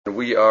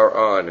We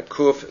are on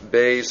Kuf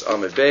Beis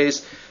Amid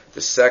Beis,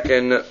 the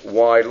second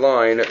wide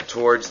line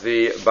towards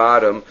the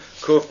bottom,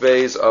 Kuf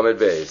Beis Amid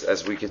Beis.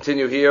 As we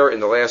continue here in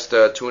the last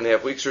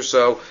 2.5 weeks or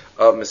so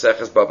of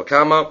Maseches Bava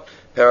Kama,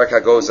 Parak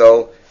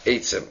HaGozel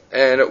Eitzim.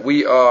 And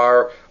we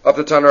are up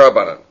to Tana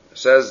Rabbanan.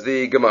 Says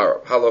the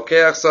Gemara,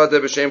 Halokeach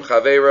Sadeh B'Shem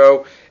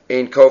Chaveiro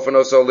Ein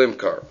Kofanos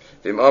Olimkar.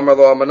 V'im Amar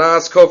Lo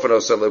Amanas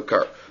Kofanos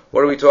Olimkar.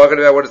 What are we talking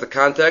about? What is the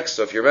context?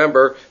 So if you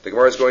remember, the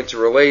Gemara is going to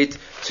relate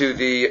to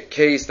the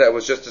case that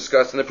was just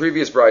discussed in the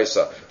previous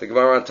brisa. The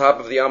Gemara on top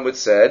of the Amud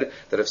said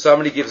that if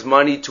somebody gives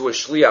money to a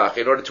shliach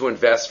in order to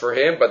invest for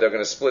him, but they're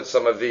going to split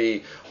some of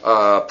the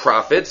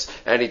profits,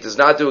 and he does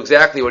not do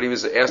exactly what he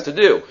was asked to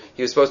do.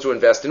 He was supposed to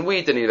invest in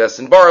wheat, and he invests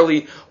in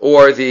barley,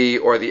 or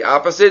the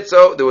opposite.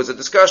 So there was a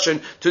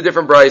discussion, two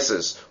different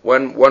brises.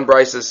 One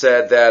brisa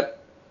said that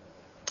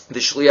the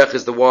shliach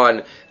is the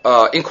one,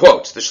 in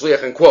quotes, the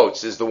shliach in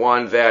quotes is the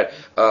one that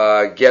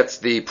gets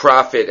the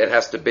profit and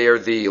has to bear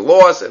the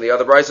loss, and the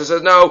other brisa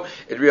says no,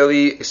 it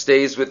really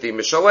stays with the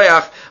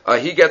mishaleach.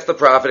 He gets the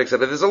profit, except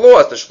that there's a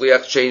loss. The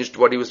shliach changed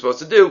what he was supposed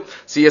to do,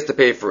 so he has to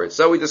pay for it.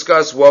 So we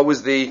discussed what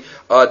was the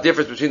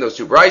difference between those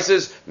two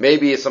brises.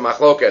 Maybe it's a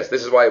machlokas.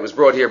 This is why it was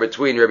brought here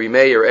between Rabbi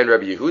Meir and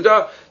Rabbi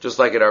Yehuda, just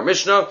like in our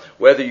Mishnah,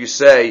 whether you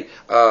say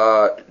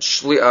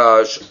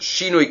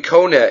shinui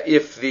kona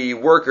if the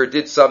worker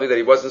did something that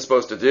he wasn't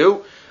supposed to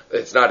do.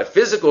 It's not a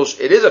physical,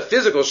 it is a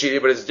physical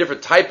shinui, but it's a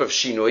different type of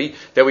shinui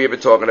that we have been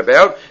talking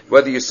about.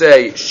 Whether you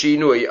say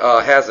shinui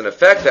has an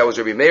effect, that was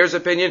Rabbi Meir's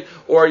opinion,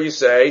 or you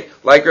say,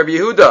 like Rabbi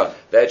Yehuda,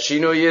 that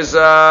shinui is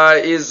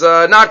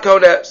not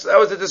kodesh. So that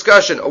was the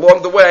discussion.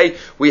 Along the way,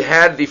 we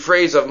had the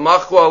phrase of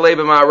machlu alei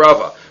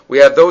b'ma'arava. We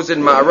have those in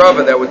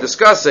Ma'arava that were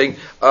discussing,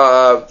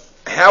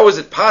 how is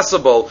it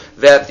possible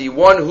that the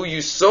one who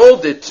you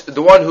sold it,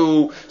 the one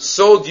who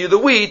sold you the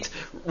wheat,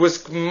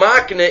 was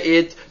makna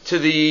it to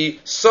the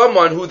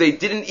someone who they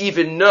didn't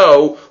even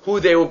know who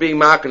they were being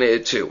makna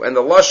it to? And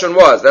the lashon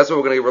was, that's what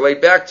we're going to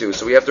relate back to.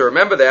 So we have to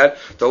remember that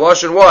the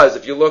lashon was,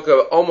 if you look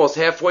almost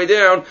halfway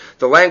down,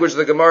 the language of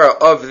the Gemara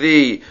of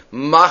the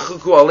machuku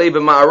alei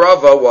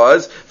b'ma'arava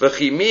was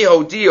v'chimi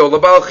hodio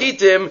l'bal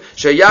chitim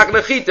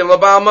sheyagna chitim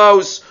l'bal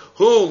mos.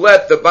 Who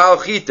let the Baal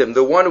Chitim,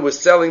 the one who was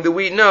selling the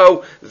wheat,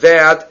 know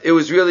that it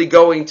was really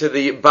going to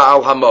the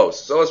Baal Hamos?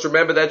 So let's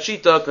remember that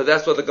Shita, because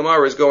that's what the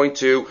Gemara is going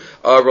to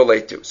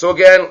relate to. So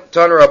again,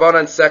 Tana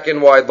Rabbanan,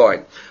 second wide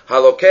line.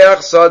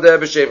 Halokeach Sadeh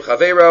B'Shem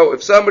Chaveiro.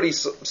 If somebody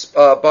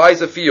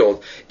buys a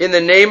field in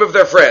the name of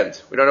their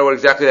friend, we don't know what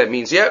exactly that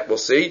means yet, we'll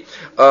see.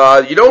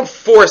 You don't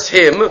force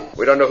him,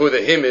 we don't know who the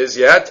him is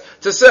yet,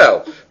 to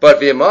sell. But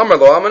V'im Amar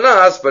Lo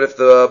Amanas, but if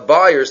the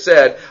buyer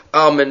said,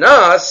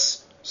 Almanas,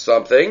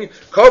 something,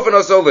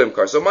 kofanos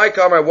olimkar. So my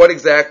kamar, what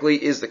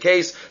exactly is the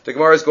case? The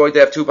Gemara is going to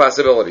have two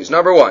possibilities.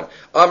 Number one,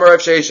 Amar Rav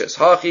Sheshes,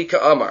 hachi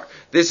ka'amar.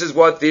 This is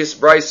what this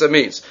brisa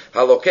means.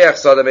 Halokeach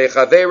sadamei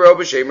chaveiro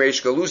b'shem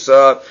reish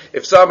galusa.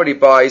 If somebody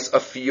buys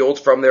a field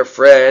from their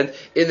friend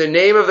in the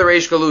name of the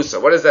reish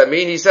galusa, what does that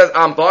mean? He says,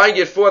 I'm buying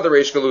it for the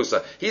reish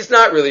galusa. He's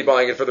not really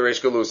buying it for the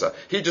reish galusa.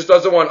 He just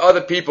doesn't want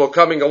other people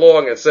coming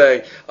along and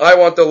saying, I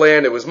want the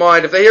land, it was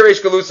mine. If they hear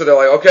reish galusa, they're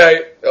like,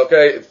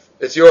 okay,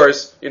 it's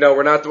yours.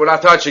 We're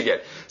not touching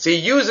it. So he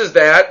uses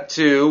that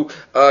to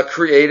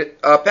create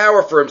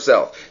power for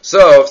himself.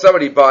 So if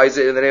somebody buys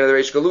it in the name of the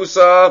Reish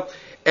Galusa,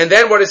 and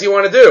then what does he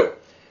want to do?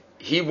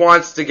 He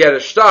wants to get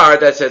a star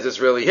that says it's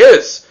really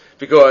his,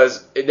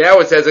 because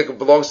now it says it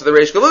belongs to the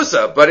Reish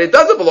Galusa, but it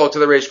doesn't belong to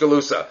the Reish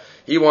Galusa.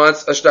 He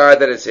wants a star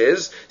that is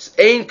his.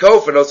 Ein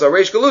kofanos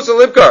Reish Galusa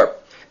libkar.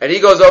 And he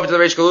goes over to the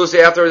Reish Galusa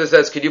afterwards and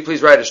says, could you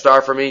please write a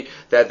star for me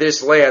that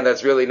this land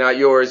that's really not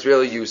yours,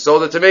 really you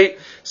sold it to me?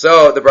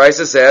 So the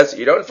brisa says,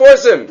 you don't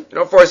force him. You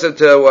don't force him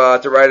to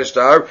write a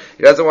star.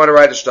 He doesn't want to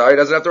write a star. He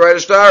doesn't have to write a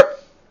star.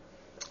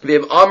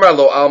 V'im amar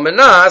lo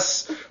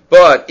almanas.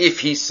 But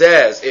if he,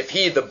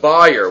 the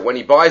buyer, when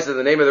he buys in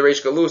the name of the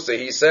Reish Galusa,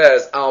 he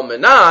says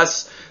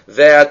almanas,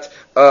 that,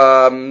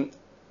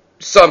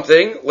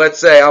 something, let's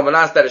say,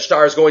 Almanas, that a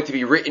star is going to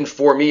be written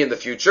for me in the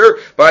future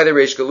by the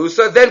Reish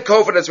Galusa, then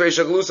Kofanas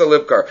Reish Galusa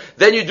Libkar.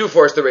 Then you do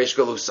force the Reish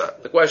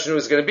Galusa. The question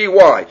is going to be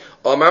why?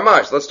 Amar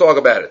Mash, let's talk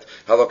about it.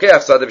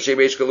 Halokeach Sadeh B'Shem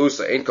Reish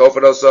Galusa, Ein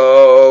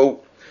Kofanoso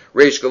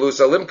Reish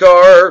Galusa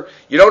Limkar.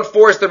 You don't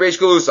force the Reish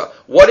Galusa.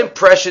 What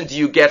impression do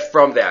you get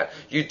from that?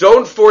 You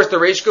don't force the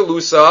Reish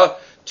Galusa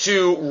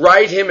to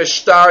write him a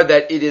star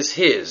that it is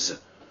his.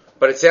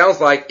 But it sounds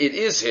like it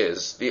is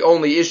his. The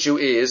only issue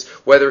is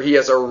whether he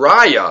has a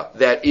raya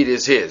that it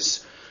is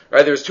his.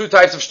 Right? There's two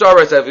types of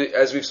shtaras,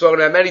 as we've spoken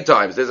about many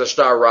times. There's a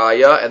shtar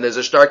raya and there's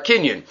a shtar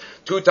kinyan.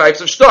 Two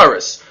types of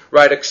shtaras.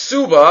 Right? A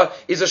ksuba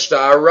is a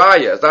shtar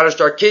raya. It's not a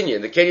shtar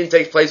kinyan. The kinyan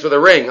takes place with a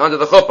ring under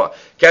the chuppah.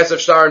 Kesef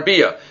shtar and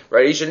bia.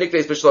 Right? Isha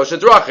niknes b'shlosha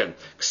drachim.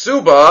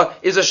 Ksuba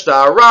is a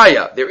shtar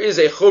raya. There is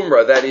a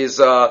chumrah that is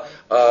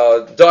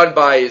done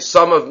by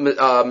some of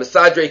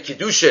Mesadrei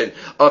Kiddushin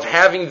of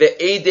having the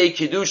Eidei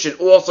Kiddushin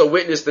also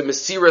witness the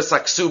Mesira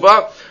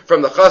Saksuba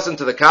from the Chassan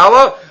to the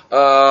Kala.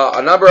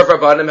 A number of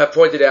Rabbanim have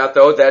pointed out,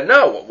 though, that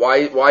no,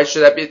 why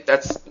should that be?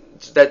 That's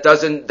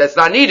that's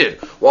not needed.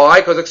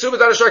 Why? Because the ksuba is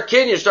not a shtar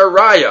kinyan, shtar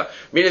raya.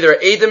 Meaning there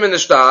are Adam in the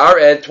shtar,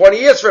 and 20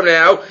 years from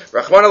now,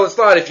 Rahman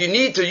al-Islam, if you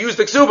need to use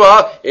the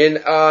ksuba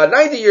in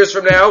 90 years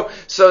from now,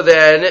 so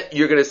then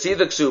you're going to see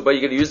the ksuba,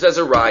 you're going to use it as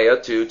a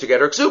raya to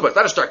get her ksuba. It's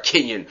not a shtar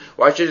kinyan.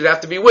 Why should it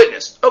have to be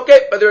witnessed?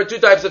 Okay, but there are two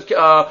types of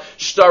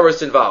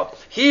shtaros involved.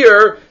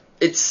 Here,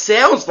 it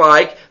sounds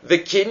like the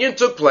kinyan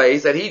took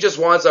place, and he just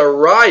wants a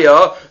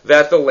raya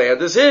that the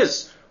land is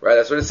his. Right,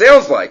 that's what it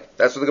sounds like.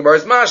 That's what the Gemara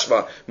is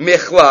mashma.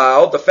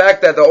 Michlal, the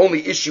fact that the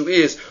only issue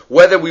is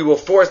whether we will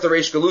force the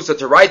Reish Galusa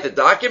to write the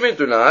document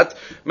or not.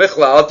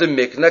 Michlal de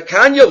mikna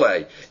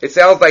kanyale. It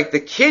sounds like the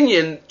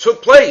kinyan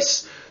took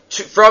place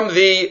from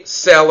the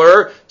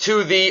seller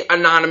to the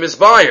anonymous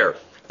buyer.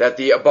 That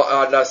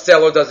the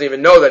seller doesn't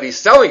even know that he's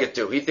selling it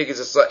to. He thinks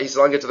he's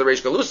selling it to the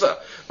Reish Galusa,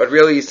 but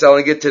really he's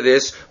selling it to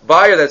this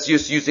buyer that's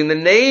just using the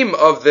name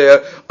of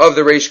the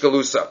Reish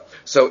Galusa.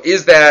 So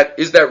is that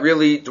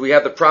really, do we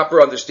have the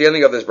proper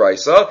understanding of this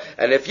brisa?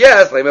 And if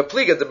yes, lema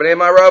pliga the b'nei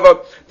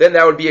ma'arava, then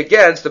that would be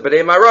against the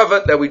b'nei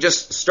ma'arava that we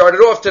just started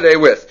off today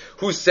with.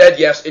 Who said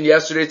yes in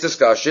yesterday's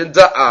discussion,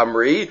 da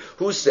Amri,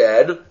 who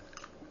said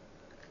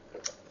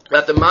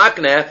that the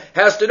makneh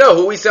has to know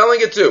who he's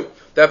selling it to.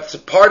 That's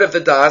part of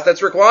the das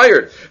that's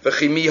required.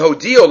 V'chimi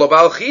hodio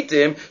l'bal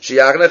chitim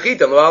sheyachna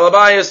chitim l'bal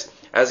abayis.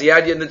 As he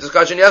had in the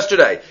discussion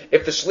yesterday,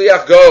 if the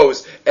shliach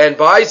goes and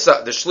buys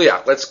the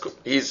shliach,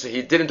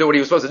 he didn't do what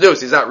he was supposed to do,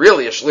 so he's not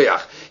really a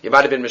shliach. He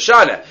might have been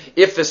mishana.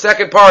 If the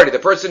second party, the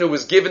person who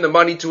was given the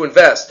money to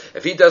invest,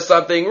 if he does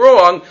something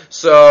wrong,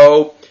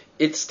 so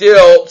it's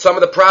still, some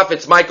of the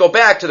profits might go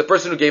back to the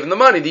person who gave him the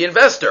money, the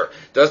investor.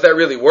 Does that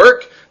really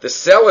work? The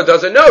seller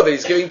doesn't know that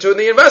he's giving to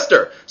the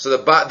investor. So the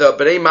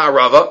Bnei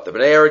Ma'arava, the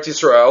Bnei Eretz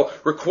Yisrael,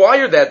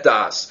 required that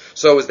das.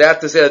 So is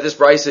that to say that this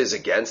brisa is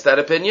against that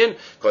opinion?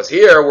 Because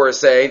here we're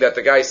saying that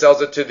the guy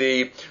sells it to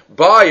the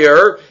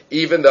buyer,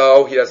 even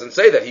though he doesn't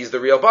say that he's the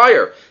real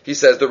buyer. He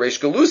says the Reish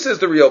Galusa is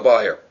the real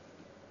buyer.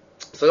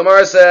 So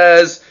Gemara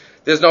says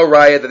there's no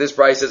raya that this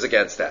brisa is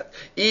against that.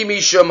 Imi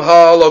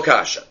shumha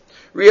lokasha.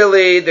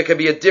 Really, there can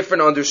be a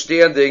different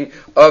understanding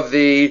of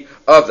the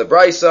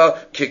brisa.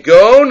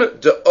 Kigon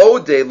de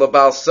ode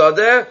labal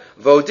sadeh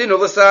vodinu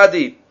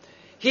l'sadi.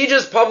 He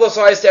just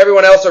publicized to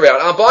everyone else around.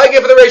 I'm buying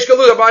it for the Reish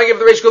Galusa. I'm buying it for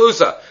the Reish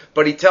Galusa.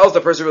 But he tells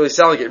the person really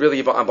selling it, really,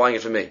 I'm buying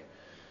it for me.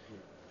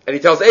 And he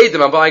tells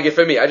Adam, I'm buying it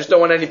for me. I just don't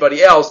want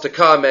anybody else to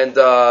come and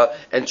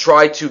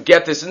try to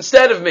get this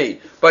instead of me.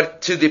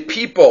 But to the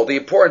people, the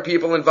important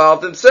people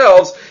involved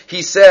themselves,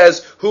 he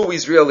says who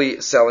he's really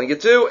selling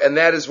it to, and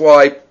that is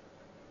why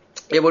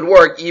it would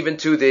work even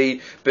to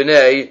the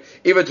Bnei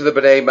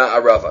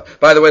Ma'arava.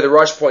 By the way, the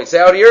Rosh points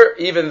out here,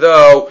 even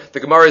though the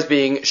Gemara is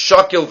being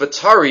Shakil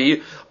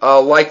V'tari,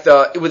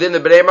 within the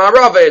Bnei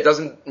Ma'arava, it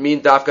doesn't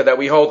mean Dafka that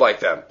we hold like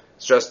them.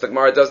 It's just the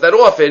Gemara does that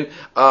often,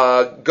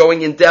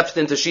 going in depth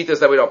into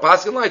shitas that we don't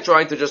pass in like,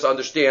 trying to just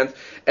understand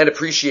and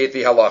appreciate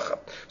the halacha.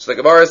 So the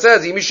Gemara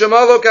says,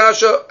 "Imishamalo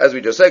kasha," as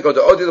we just said, "Go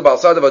to odi the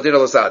balsada v'adina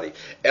l'sadi."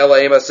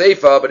 Elaim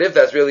seifa, but if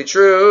that's really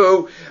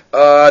true,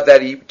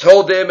 that he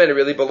told him and it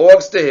really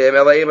belongs to him,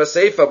 Elaim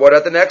seifa. What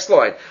about the next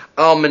line?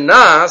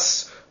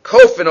 Almanas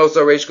kofinos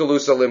reish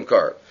galusa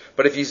limkar.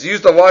 But if he's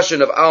used the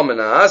lashon of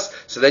almanas,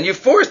 so then you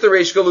force the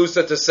Reish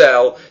Galusa to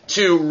sell,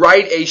 to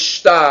write a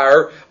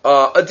shtar,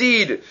 a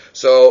deed.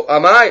 So,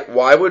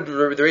 why would the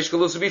Reish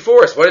Galusa be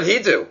forced? What did he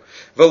do?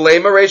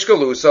 V'lema Reish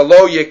Galusa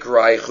lo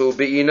yikraichu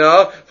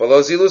be'ina,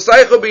 v'lo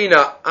zilusaichu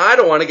be'ina. I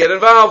don't want to get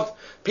involved.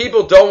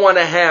 People don't want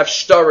to have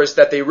shtaris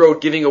that they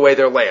wrote giving away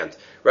their land.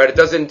 Right? It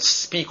doesn't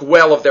speak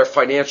well of their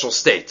financial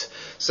state.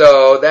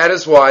 So that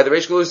is why the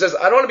Reish Galusa says,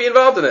 I don't want to be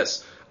involved in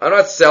this. I'm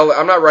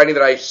not writing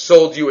that I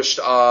sold you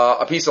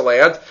a piece of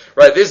land,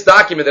 right? This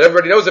document that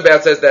everybody knows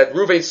about says that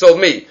Reuven sold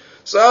me.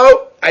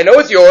 So, I know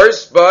it's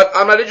yours, but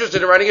I'm not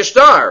interested in writing a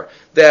shtar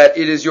that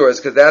it is yours,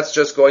 because that's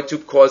just going to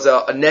cause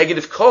a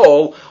negative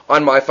call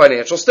on my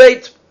financial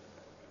state.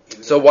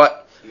 Even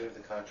if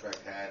the contract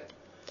had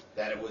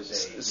that it was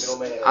a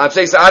middleman. I'm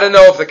saying, so I don't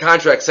know if the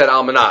contract said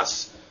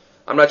almanas.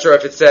 I'm not sure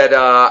if it said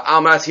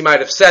almanas. He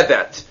might have said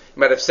that. He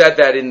might have said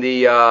that in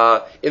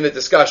the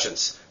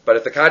discussions. But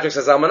if the contract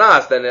says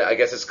almanas, then I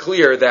guess it's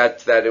clear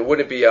that it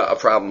wouldn't be a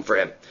problem for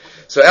him.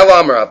 So El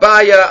Amar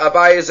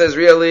Abaya says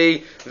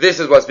really, this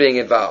is what's being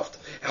involved.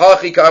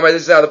 Halachi Kamar,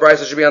 this is how the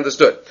brisa should be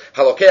understood.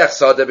 Halokeach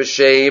Sada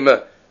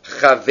B'Shem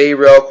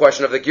Chaveiro,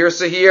 question of the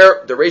Girsa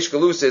here. The Reish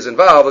Galusa is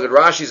involved. Look at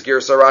Rashi's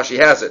Girsa, Rashi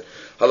has it.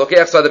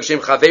 Halokeach Sada B'Shem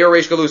Chaveiro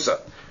Reish Galusa.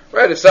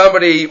 Right, if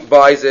somebody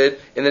buys it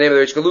in the name of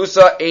the Reish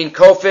Galusa, Ein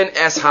Kofin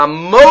Es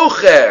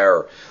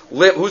HaMocher.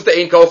 Who's the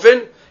Ein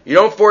Kofin? You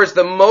don't force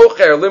the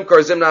mocher, limkar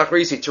zimnach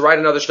risi, to write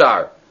another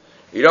shtar.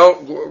 You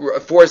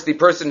don't force the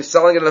person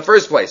selling it in the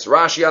first place.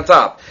 Rashi on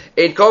top.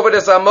 Ein kovad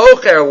es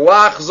ha-mocher,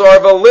 lach zor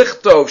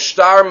v'lichtov,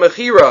 shtar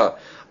mechira,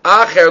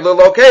 acher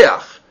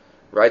l'lokeach.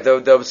 Right,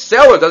 the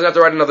seller doesn't have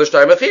to write another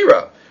shtar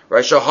mechira.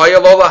 Right,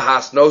 shahaya lo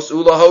lahasnos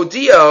ula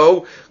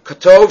hodio,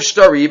 katov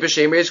shtari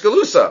b'shem reish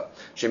galusa.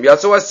 Shem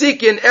yatsu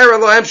asikin era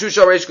lohem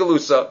shusha reish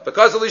galusa.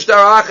 Because of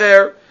lishtar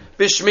acher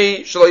bishmi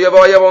shlo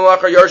yavo yavo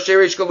lachar yarshei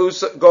reish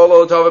galusa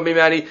golo tova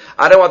mimani.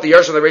 I don't want the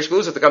yarsh of the reish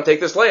galusa to come take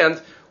this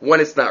land when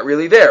it's not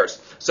really theirs.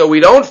 So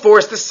we don't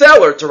force the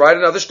seller to write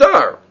another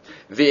star.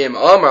 V'im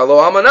amar lo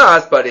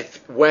amanas, but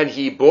if when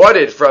he bought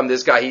it from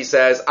this guy, he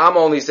says, I'm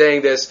only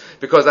saying this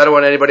because I don't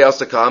want anybody else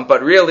to come,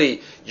 but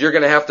really, you're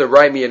going to have to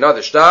write me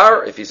another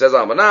star. If he says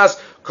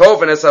amanas,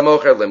 koven es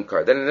hamocher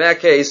limkar. Then in that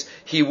case,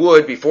 he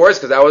would be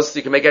forced, because that was,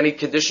 you can make any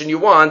condition you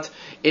want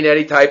in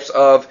any types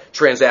of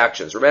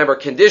transactions. Remember,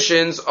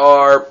 conditions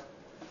are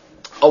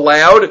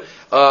allowed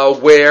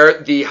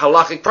where the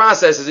halachic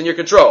process is in your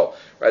control.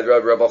 Right,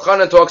 Rabbi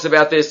Chanan talks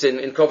about this in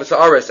Kovas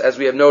Haaretz, as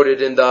we have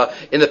noted in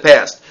the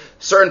past.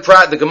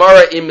 The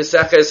Gemara in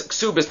Meseches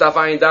Ksubis Daf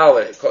Ayin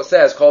Daled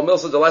says, "Kol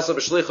milsa delesa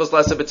b'shlichus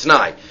lesa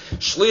b'tnai."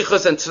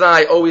 Shlichus and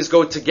tnai always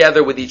go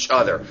together with each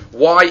other.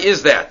 Why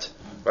is that?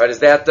 Right? Is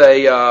that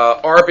a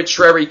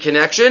arbitrary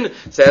connection?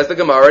 Says the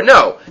Gemara,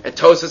 no. And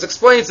Tosfos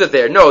explains it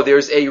there. No,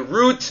 there's a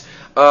root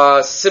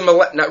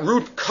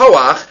root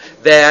koach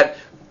that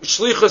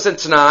shlichus and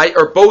tnai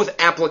are both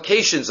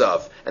applications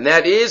of, and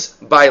that is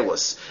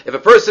bailus. If a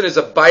person is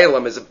a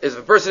bailam, if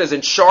a person is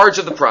in charge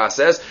of the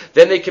process,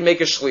 then they can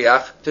make a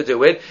shliach to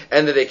do it,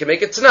 and then they can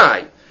make a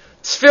tnai.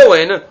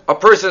 Tefillin, a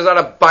person is not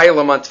a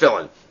bailam on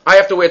tefillin. I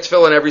have to wear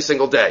tefillin every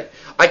single day.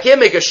 I can't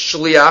make a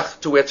shliach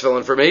to wear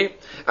tefillin for me,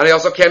 and I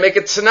also can't make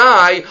a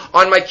tanai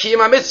on my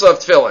kiyum mitzvah of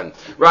tefillin.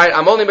 Right?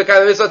 I'm only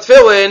making mitzvah of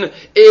tefillin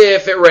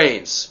if it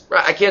rains.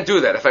 Right? I can't do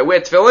that. If I wear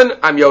tefillin,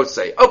 I'm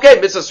yotzei. Okay,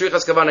 mitzvah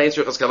srichas kavana, ain't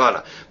srichas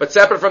kavana. But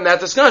separate from that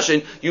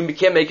discussion, you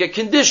can't make a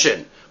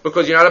condition,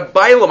 because you're not a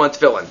bailam on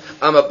tefillin.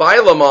 I'm a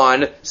bailam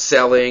on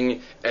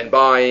selling and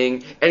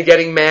buying and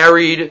getting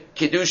married,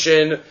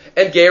 kiddushin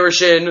and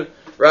gerushin.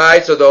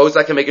 Right, so those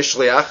I can make a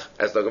shliach,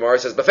 as the Gemara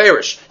says,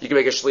 beferish. You can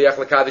make a shliach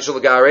lekadish or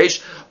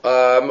legaresh,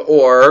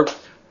 or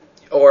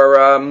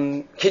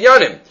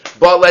kinyanim.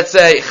 But let's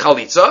say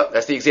chalitza.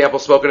 That's the example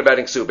spoken about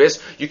in Ksubis.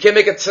 You can't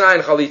make a tanai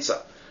in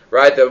chalitza.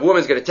 Right, the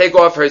woman's going to take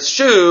off her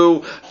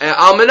shoe, and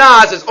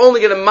almanaz is only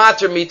going to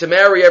matter me to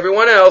marry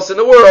everyone else in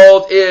the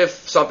world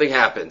if something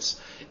happens.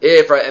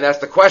 And that's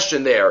the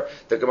question there.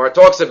 The Gemara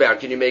talks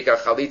about, can you make a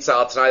chalitza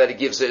al tanai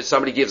that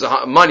somebody gives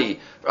money,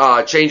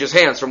 changes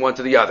hands from one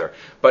to the other.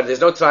 But there's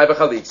no tanai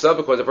b'chalitza,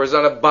 because the person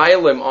is not a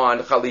bailim on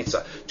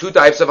chalitza. Two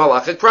types of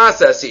halachic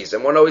processes,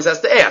 and one always has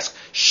to ask.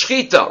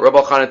 Shchita,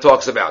 Rabbi Chanan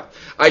talks about.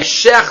 I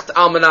shecht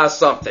almanaz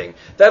something.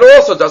 That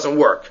also doesn't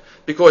work,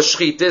 because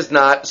shchita is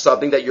not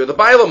something that you're the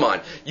bailim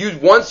on.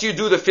 Once you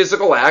do the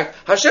physical act,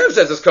 Hashem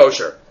says it's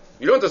kosher.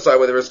 You don't decide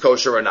whether it's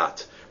kosher or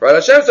not. Right?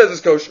 Hashem says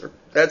it's kosher.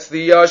 That's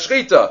the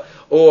shchita.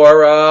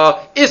 Or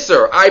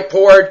iser. I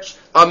poured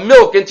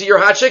milk into your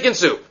hot chicken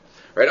soup.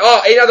 Right?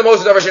 Oh, ain't the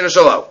most of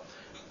shalom.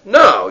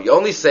 No, you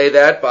only say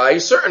that by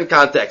certain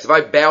context. If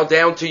I bow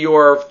down to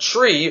your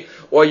tree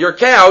or your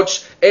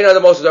couch, ain't the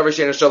most of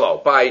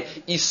shalom. By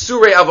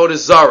isure avodah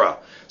zara.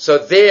 So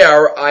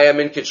there I am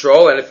in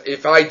control, and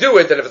if I do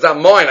it, then if it's not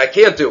mine, I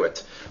can't do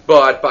it.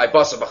 But by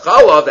basa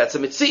b'chalav, that's a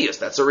mitzias,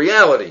 that's a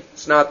reality.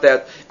 It's not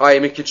that I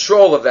am in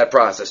control of that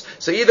process.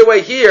 So either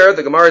way here,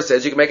 the Gemara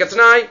says you can make a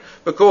tanai,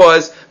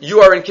 because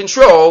you are in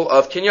control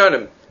of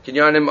kinyanim.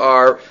 Kinyanim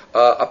are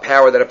a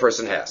power that a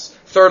person has.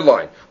 Third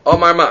line,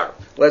 Omar Mar.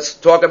 Let's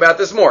talk about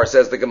this more,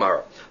 says the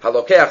Gemara.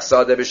 Halokeach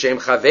sadeh b'shem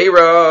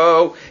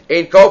chaveiro,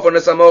 ein kofon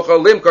esamocha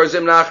limkar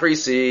zim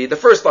nachrisi. The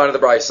first line of the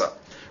brisa.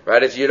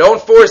 Right? If you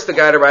don't force the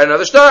guy to write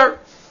another star,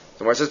 the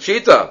Gemara says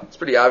pshita. It's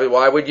pretty obvious.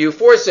 Why would you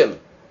force him?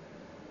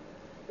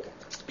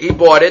 He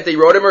bought it, they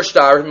wrote him a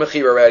star,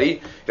 mechir already.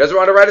 He doesn't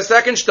want to write a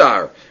second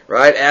star,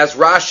 right? As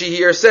Rashi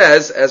here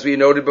says, as we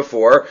noted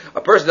before,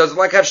 a person doesn't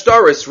like to have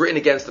staris written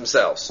against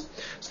themselves.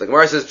 So the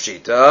Gemara says,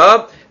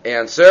 pshita,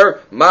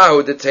 answer,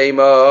 mahu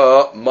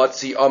detema,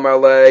 matzi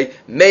amarle,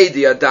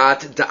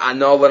 mediadat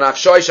da'anol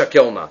l'nafshoy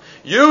shakilna.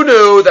 You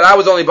knew that I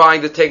was only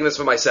taking this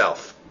for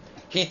myself.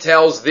 He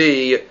tells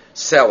the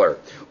seller,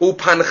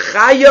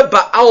 upanchaya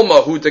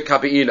ba'alma hu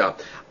dekabeina.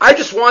 I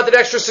just wanted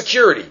extra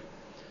security.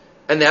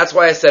 And that's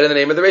why I said in the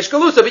name of the Reish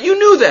Galusa. But you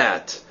knew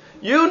that.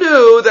 You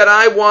knew that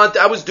I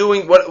was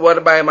doing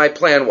what my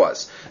plan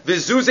was.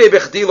 V'zuze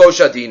b'chdi lo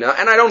shadina,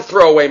 and I don't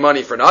throw away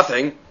money for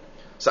nothing.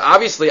 So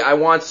obviously I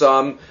want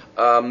some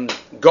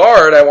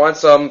guard, I want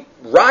some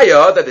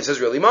raya that this is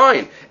really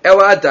mine.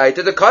 Ela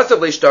adaita the kasav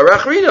leishtar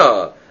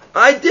achrina.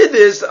 I did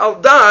this,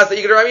 al das, that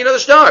you could write me another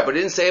star, but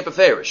it didn't say it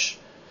beferish.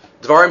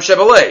 Dvarim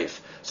shebelev.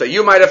 So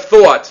you might have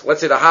thought, let's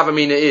say the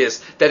Havamina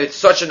is, that it's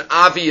such an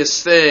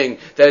obvious thing,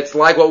 that it's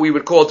like what we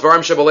would call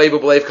Dvarim Shebalev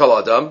Ubalev Kol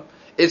Adam.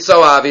 It's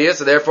so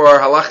obvious, and therefore,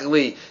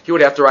 halachically, he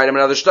would have to write him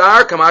another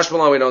star. Kamash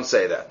Malon, we don't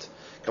say that.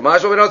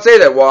 Kamash Malon, we don't say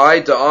that.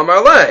 Why?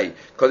 Da'amar lei.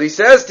 Because he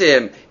says to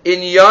him,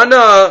 in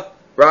Yana,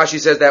 Rashi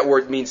says that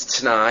word means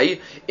Tnai,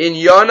 in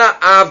Yana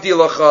avdi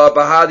lacha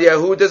bahad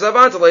yahu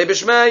dezavant alei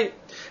b'shmei,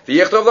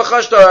 v'yichtov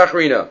lacha shtar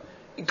achrina.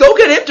 Go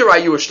get him to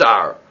write you a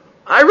star.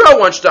 I wrote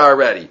one star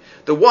already.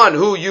 The one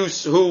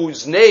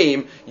whose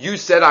name you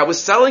said I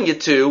was selling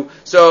it to,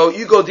 so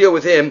you go deal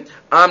with him.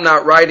 I'm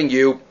not writing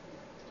you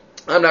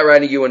I'm not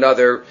writing you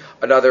another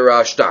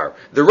star.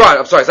 The Rush,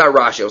 I'm sorry, it's not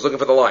Rashi. I was looking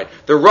for the line.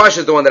 The Rush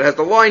is the one that has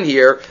the line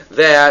here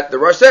that the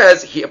Rush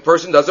says a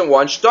person doesn't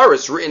want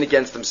shtaris written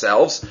against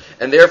themselves,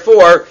 and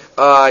therefore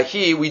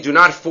we do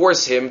not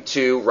force him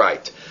to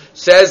write.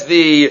 Says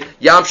the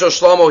Yamshel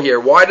Shlomo here.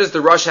 Why does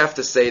the Rush have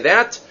to say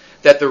that?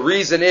 That the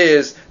reason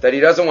is that he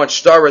doesn't want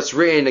shtaris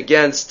written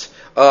against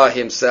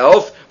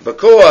himself,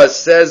 because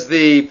says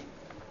the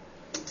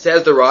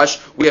Rush,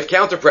 we have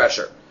counter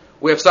pressure.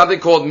 We have something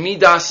called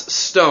midas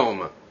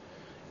stone.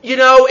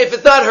 If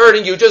it's not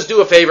hurting you, just do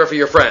a favor for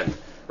your friend.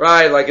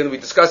 Right? Like, and we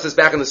discussed this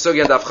back in the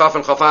Sugya and Daf Chaf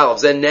and Chaf Aleph.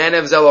 Zen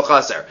nanev zelo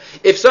chaser.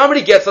 If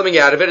somebody gets something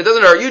out of it, it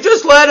doesn't hurt you,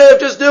 just let him,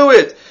 just do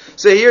it.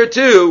 So here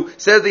too,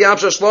 says the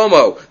Yamshel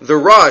Shlomo, the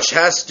Rush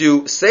has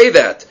to say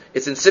that.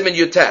 It's in Siman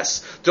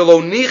Yutes.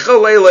 Delo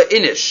nicha leila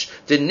inish,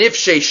 de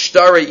nifshe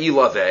shtare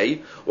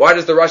ilave. Why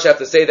does the Rush have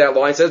to say that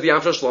line? Says the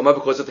Yamshel Shlomo,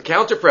 because of the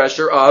counter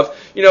pressure of,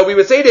 we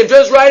would say to him,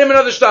 just write him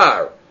another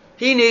star.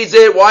 He needs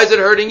it. Why is it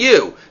hurting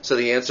you? So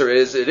the answer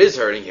is, it is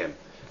hurting him.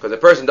 Because the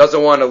person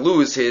doesn't want to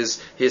lose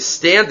his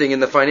standing in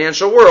the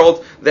financial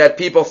world, that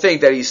people think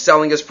that he's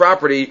selling his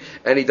property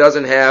and he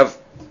doesn't have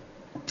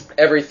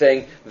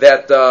everything,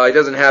 that he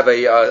doesn't have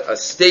a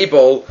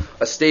stable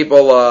state.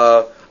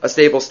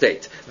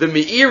 The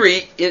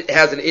Meiri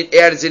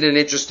adds in an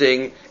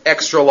interesting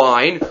extra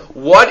line.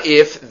 What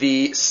if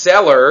the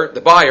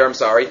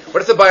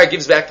buyer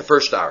gives back the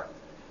first star?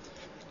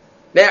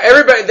 Now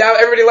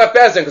everybody left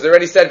Bezdin because they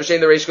already said B'Shem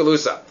the Reish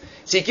Galusa.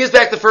 So he gives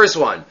back the first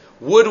one.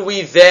 Would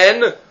we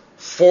then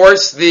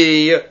force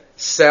the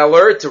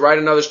seller to write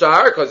another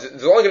star? Because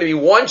there's only going to be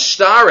one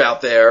star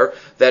out there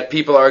that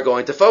people are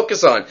going to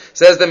focus on.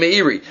 Says the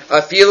Meiri,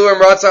 Afilu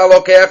Imratza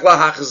Lokeach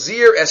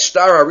LaHachzir Es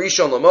Star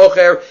Harishon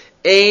LaMocher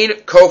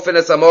Ein Kofen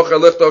Es HaMocher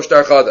Lifto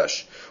Star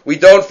Chadash. We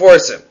don't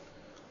force him.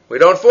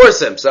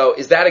 So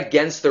is that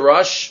against the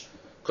Rush?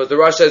 Because the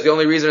Rush says the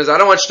only reason is I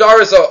don't want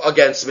stars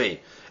against me.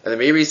 And the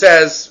Meiri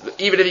says,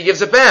 even if he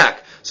gives it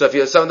back. So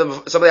if some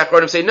of the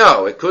Achronim say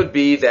no, it could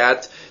be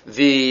that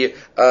the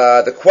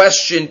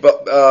question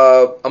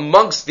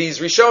amongst these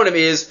Rishonim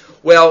is,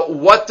 well,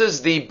 what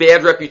does the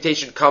bad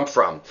reputation come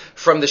from?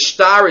 From the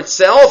star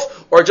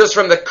itself, or just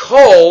from the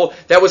coal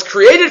that was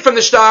created from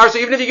the star? So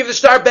even if you give the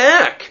star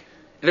back,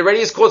 it already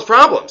has caused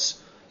problems.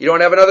 You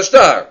don't have another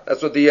star.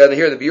 That's what here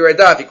the Biurei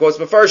Daf, he quotes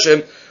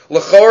Mefarshim,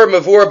 L'chor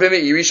mavur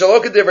b'meiri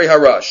shalok divrei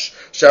harash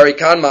shari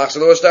kan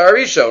machzelo star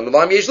rishon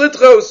l'lam yesh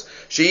litchos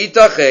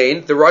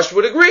sheitachein. The Rush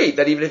would agree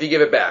that even if you give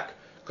it back,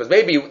 because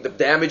maybe the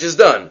damage is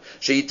done.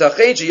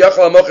 Sheitachein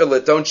sheyachal hamocher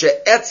liton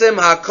she'etzem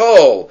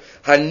hakol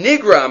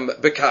hanigram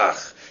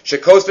bekach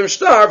shekostim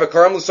star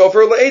v'karam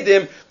l'sofer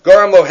le'edim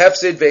garam lo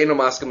hefsid ve'eno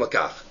maskim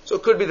l'kach. So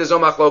it could be the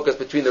Zomach Lokas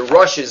between the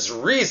Rush's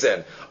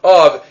reason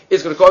of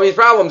it's going to cause me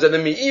problems and the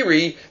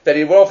Meiri that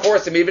he won't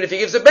force him even if he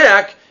gives it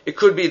back. It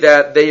could be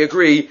that they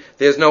agree.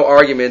 There's no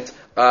argument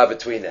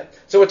between them.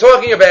 So we're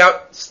talking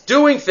about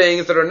doing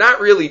things that are not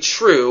really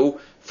true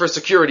for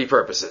security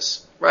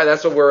purposes. Right?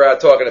 That's what we're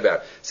talking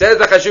about. Says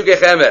the Chashukei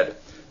Chemed,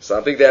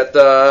 something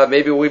that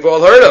maybe we've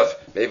all heard of.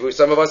 Maybe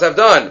some of us have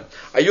done.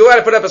 Are you allowed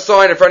to put up a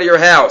sign in front of your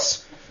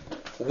house?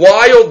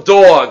 Wild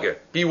dog.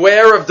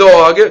 Beware of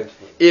dog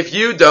if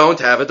you don't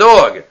have a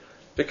dog.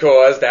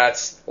 Because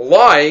that's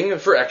lying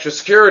for extra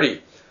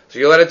security. So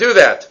you're allowed to do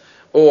that.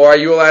 Or are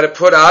you allowed to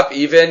put up,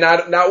 even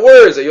not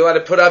words, are you allowed to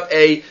put up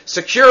a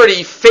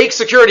fake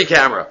security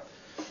camera?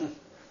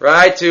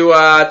 Right?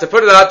 To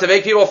put it up to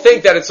make people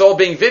think that it's all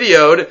being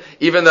videoed,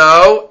 even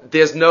though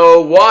there's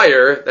no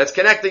wire that's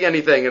connecting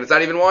anything, and it's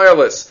not even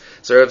wireless.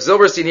 So Rav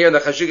Zilberstein here in the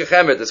Chashukei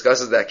Chemed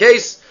discusses that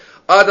case.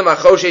 Adam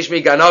achoshesh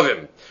mi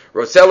ganovim.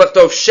 Rotzel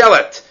lechtov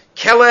shelet.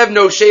 Kelev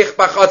no sheikh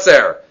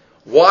bachotzer.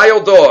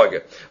 Wild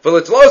dog.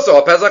 V'litloso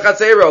apezach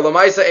hatzero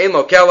l'maisa ein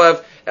lo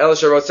kelev el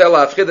sherotzeh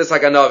la'afchidus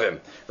haganovim.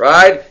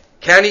 Right?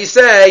 Can he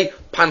say,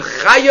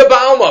 Panchaya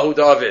ba'alma hu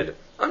David?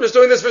 I'm just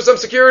doing this for some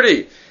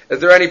security. Is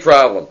there any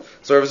problem?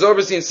 So Rav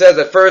Zilberstein says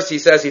at first, he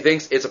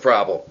thinks it's a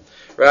problem.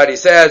 Right? He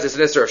says it's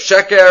an issur of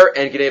sheker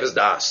and gnevas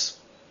das.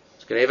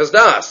 Gnevas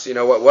das.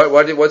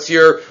 What's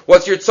your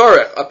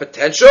tzarech? A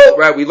potential?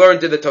 Right? We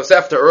learned in the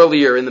Tosefta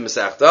earlier in the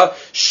Masechta,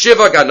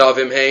 Shiva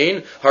ganovim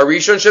hein,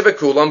 harishon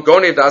shebekulam,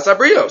 gonev das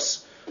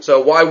abrios.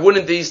 So why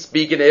wouldn't these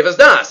be gnevas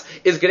das?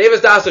 Is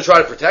gnevas das to try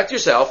to protect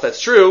yourself? That's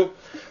true.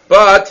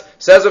 But,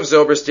 says Rav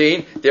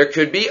Zilberstein, there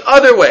could be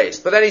other ways.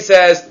 But then he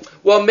says,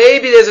 well,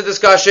 maybe there's a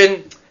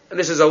discussion, and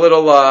this is a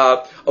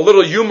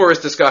little humorous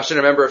discussion.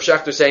 I remember Rav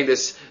Schechter saying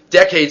this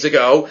decades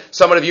ago,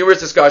 somewhat of a humorous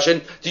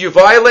discussion. Do you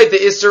violate the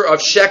issur of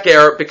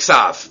sheker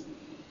b'ksav?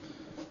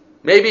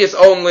 Maybe it's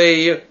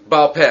only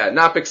Baal Peh,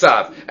 not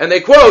b'ksav. And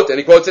he quotes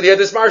it here,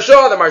 the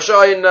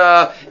Marsha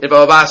in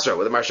Bava Basra,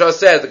 where the Marsha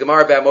says, the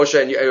Gemara about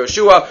Moshe and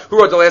Yoshua, who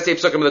wrote the last 8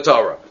 psukim of the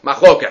Torah?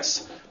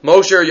 Machlokas.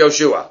 Moshe or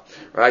Yoshua.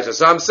 Right, so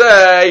some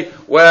say,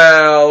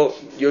 well,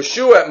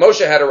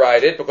 Moshe had to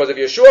write it, because if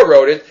Yeshua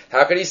wrote it,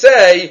 how can he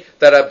say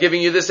that I'm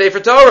giving you the Sefer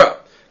Torah?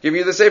 Giving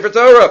you the Sefer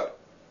Torah.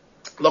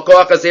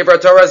 Lokoach HaSefer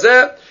Torah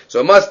zeh.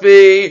 So it must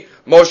be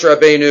Moshe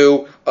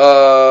Rabbeinu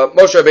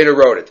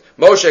wrote it.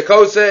 Moshe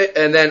Kose,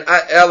 and then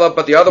Ella,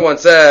 but the other one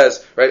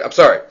says, right, I'm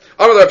sorry.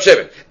 Amar Reb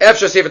Shimon,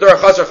 Efshar Sefer Torah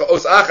Chasar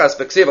Os Achas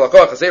V'Ksiv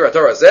L'Koach Chaseir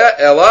Torah Zeh,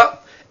 Ella,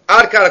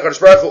 Ad Kan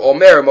HaKadosh Baruch Hu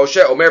Omer,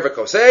 Moshe Omer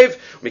V'Kosev,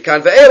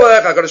 Mikan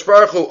Ve'elech HaKadosh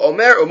Baruch Hu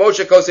Omer,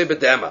 Moshe Kosev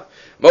B'Dema.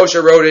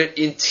 Moshe wrote it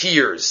in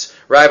tears,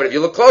 right? But if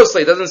you look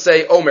closely, it doesn't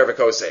say Omer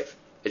V'Kosev.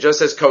 It just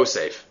says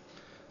Kosev.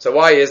 So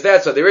why is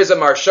that? So there is a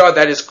marsha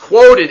that is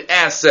quoted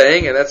as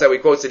saying, and that's how he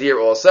quotes it here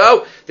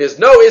also, there's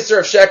no Isser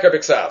of Sheker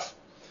B'Ksav.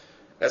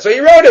 That's why he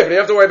wrote it, but you don't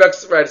have to worry about,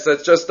 right, so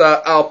it's just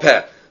Al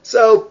Peh.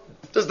 So,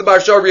 does the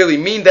marsha really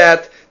mean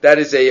that? That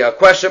is a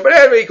question, but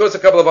anyway, he quotes a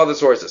couple of other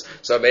sources.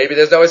 So maybe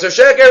there's no Isser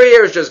Sheker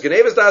here, it's just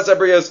Genevas Das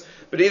Abrius,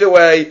 but either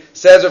way,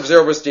 says Rav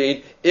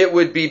Zilberstein, it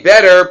would be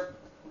better,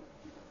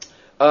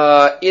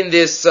 in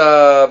this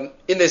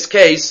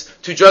case,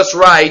 to just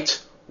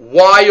write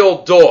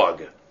wild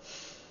dog.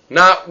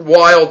 Not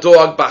wild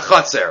dog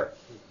bachatzer.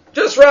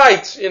 Just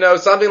right,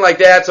 something like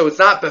that, so it's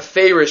not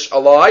beferish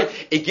alai.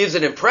 It gives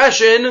an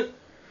impression,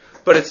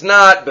 but it's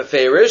not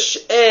beferish,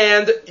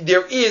 and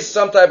there is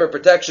some type of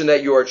protection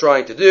that you are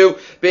trying to do.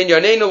 Ben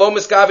yaneinu lo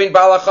miskavin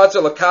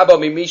balachatzer lakabel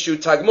mimishu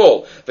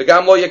tagmul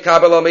v'gam lo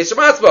yakabel al meser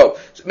matzbo.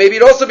 Maybe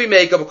it'd also be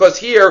makeup, because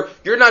here,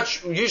 you're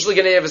not usually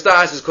going to have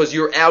das because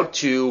you're out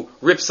to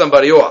rip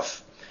somebody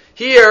off.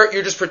 Here,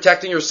 you're just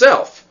protecting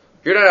yourself.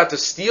 You're not out to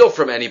steal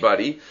from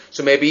anybody,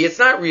 so maybe it's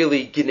not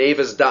really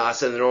Genevas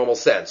Das in the normal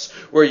sense.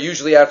 We're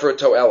usually out for a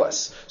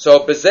to'eles.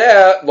 So,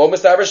 bezeh, lo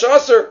mistavish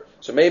aser.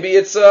 So maybe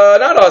it's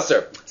not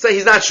aser. So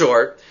he's not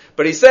sure,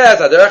 but he says,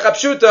 aderech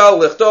hapshuta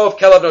lichtov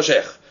kelav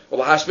noshech,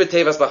 ulahashbit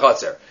tevas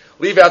bachatzer.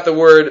 Leave out the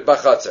word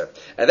bachatzer.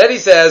 And then he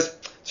says,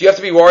 so you have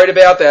to be worried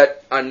about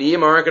that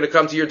aniyim aren't going to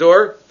come to your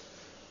door?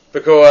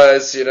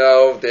 Because,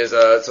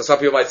 so some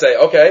people might say,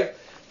 okay,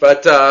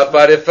 but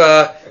if,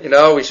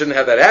 we shouldn't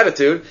have that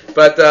attitude.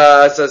 But,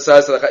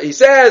 so he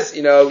says,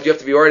 you have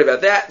to be worried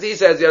about that. He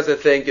says you have to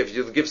think if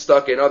you give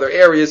stuck in other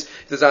areas,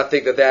 he does not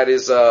think that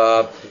is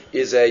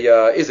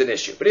an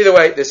issue. But either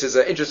way, this is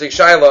an interesting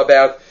shaila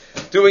about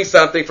doing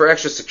something for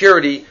extra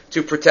security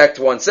to protect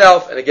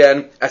oneself. And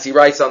again, as he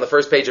writes on the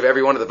first page of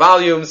every one of the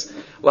volumes,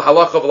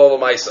 lahalacha v'lo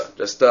l'maisa,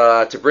 just,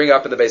 to bring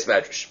up in the base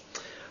medrash.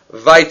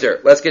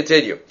 Weiter. Let's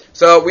continue.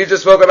 So we've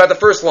just spoken about the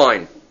first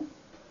line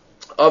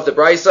of the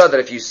brisa, that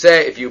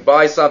if you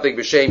buy something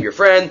b'shem your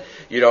friend,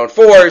 you don't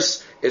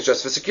force, it's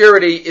just for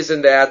security.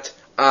 Isn't that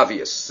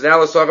obvious? So now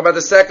let's talk about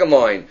the second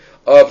line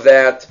of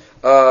that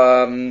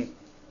brisa.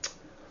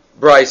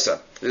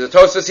 There's a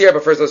tosfos here,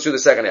 but first let's do the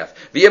second half.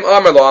 V'im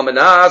amar lo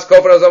almanas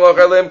kofen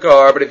ozamocher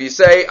limkar. But if you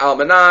say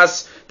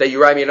almanas that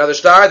you write me another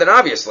star, then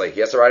obviously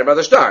he has to write him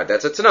another star.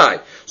 That's a tanai.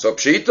 So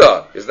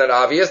pshita, isn't that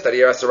obvious that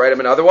he has to write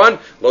him another one?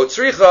 Lo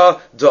tzricha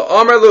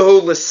da amar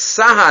luhu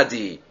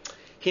l'sahadi.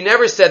 He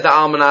never said the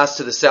almanas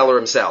to the seller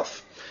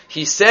himself.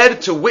 He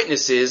said to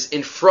witnesses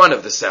in front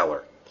of the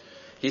seller.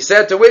 He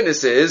said to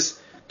witnesses,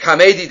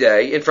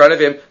 kamedide, in front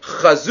of him,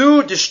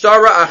 chazu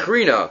dishtara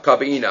achrina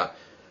kabeina.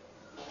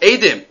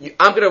 Edim,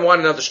 I'm going to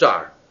want another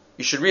star.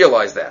 You should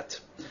realize that.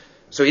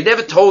 So he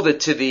never told it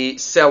to the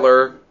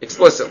seller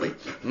explicitly.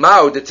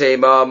 Mao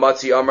detema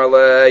matzi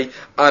amarle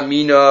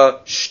amina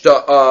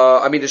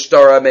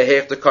shtara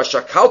mehech de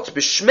kashakalt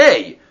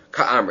b'shmei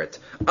ka'amrit.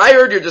 I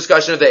heard your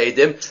discussion of the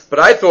Edim, but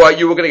I thought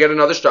you were going to get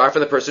another star from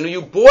the person who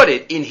you bought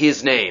it in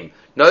his name.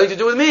 Nothing to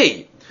do with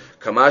me.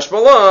 Kamash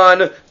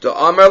Malan, to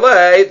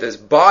Amarle, this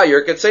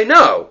buyer could say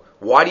no.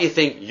 Why do you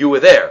think you were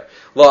there?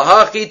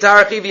 Lahachi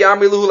tarchi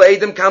v'amriluhu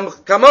le'edim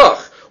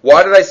kamach.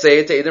 Why did I say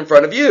it to Edim in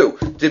front of you?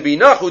 To be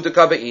nachu to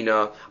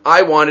kabeina.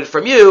 I want it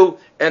from you,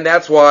 and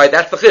that's the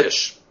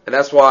chiddush. And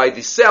that's why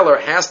the seller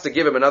has to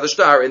give him another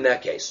star in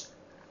that case.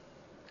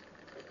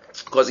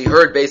 Because he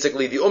heard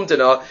basically the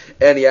umtana,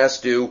 and he has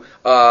to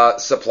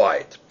supply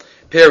it.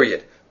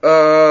 Period.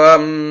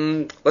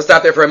 Let's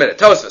stop there for a minute.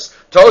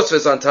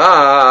 Tosfos on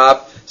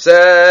top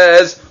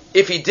says,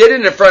 if he did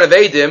it in front of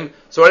Edim,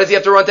 so why does he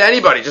have to run to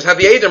anybody? Just have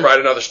the Edim write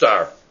another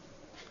star.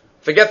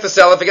 Forget the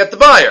seller, forget the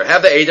buyer.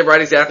 Have the Edim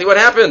write exactly what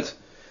happened.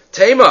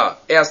 Tema,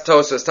 asked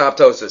top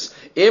Tosfos,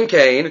 Im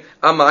kain,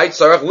 amai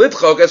tzarach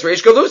lidchok es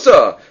reish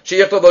galusa,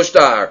 sheyichto lo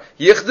shtar,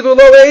 yichdevu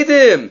lo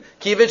Edim,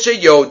 kivin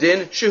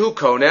sheyodin, shehu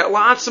konat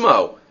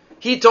la'atzmo.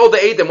 He told the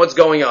Edim what's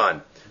going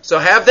on. So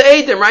have the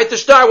Edim write the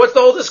star. What's the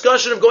whole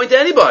discussion of going to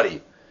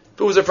anybody? If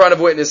it was in front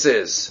of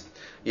witnesses.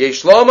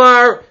 Yesh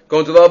lomar,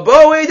 going to the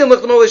bo Edim,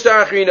 lichtem lo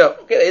shtar achrina.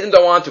 Okay, the Edim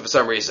don't want to for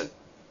some reason.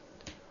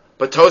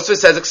 But Tosfos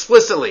says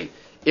explicitly,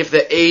 if the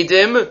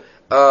Edim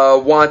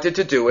wanted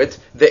to do it,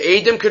 the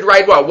Edim could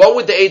write what? What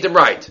would the Edim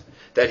write?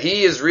 That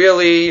he is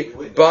really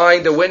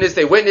buying the witness.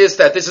 They witness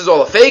that this is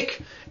all a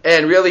fake,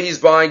 and really he's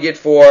buying it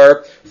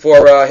for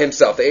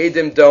himself. The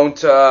Edim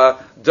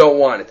don't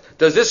want it.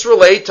 Does this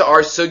relate to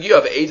our sugya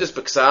of Eidus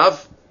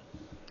B'Ksav?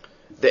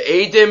 The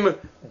Edim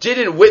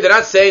didn't win. They're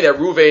not saying that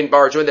Ruvain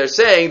Barjuan. They're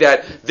saying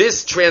that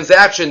this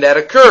transaction that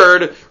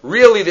occurred,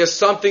 really there's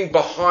something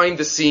behind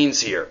the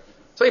scenes here.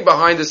 Something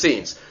behind the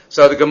scenes.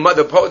 So the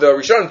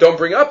Rishonim don't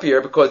bring up here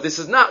because this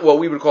is not what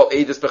we would call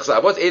Eidus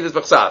B'Ksav. What's Eidus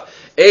B'Ksav?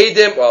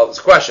 Edim, well, it's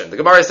a question. The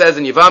Gemara says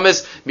in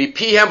Yavamis, Mi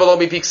pihem v'lo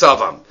mi pi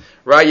ksavam.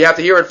 Right? You have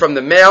to hear it from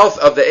the mouth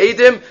of the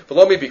Eidim,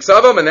 Velomi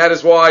Piksavam, and that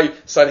is why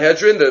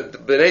Sanhedrin,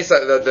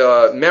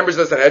 the members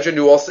of the Sanhedrin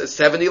knew all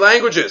 70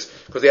 languages,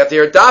 because they have to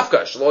hear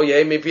Dafka, Shlo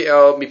Yeh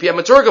Mipia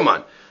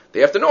Maturgaman. They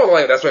have to know the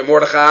language. That's why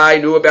Mordechai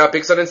knew about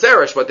Biksan and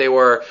Seresh, what they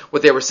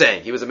were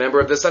saying. He was a member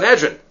of the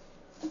Sanhedrin.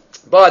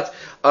 But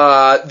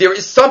there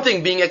is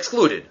something being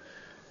excluded.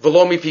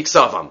 Velomi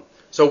Piksavam.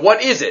 So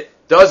what is it?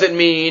 Does it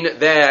mean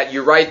that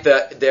you write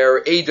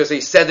their aid, does they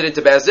send it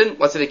into Bezdin?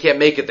 Let's say they can't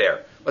make it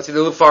there. Let's say they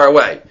live far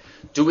away.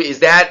 Is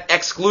that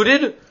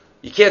excluded?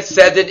 You can't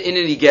send it in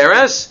an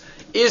Igeres?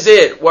 Is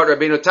it what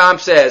Rabbeinu Tam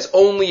says,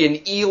 only an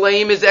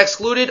Elaim is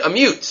excluded? A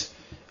mute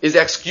is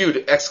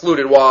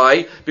excluded.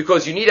 Why?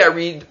 Because you need to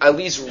read at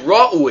least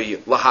Ra'ui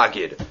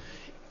Lahagid.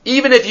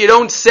 Even if you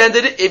don't send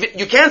it,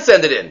 you can't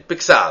send it in,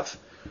 Biksav.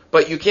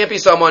 But you can't be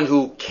someone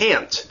who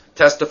can't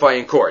testify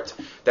in court.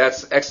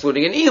 That's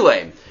excluding an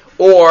Elaim.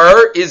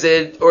 Or is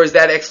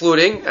that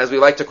excluding, as we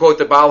like to quote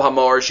the Baal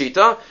Hamar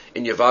Shita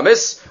in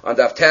Yavamis, on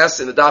Daf Tes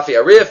in the Dafi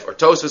Arif, or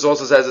Tosfos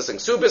also says this in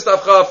Ksubis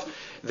Daf Chaf,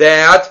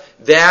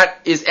 that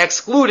is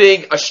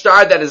excluding a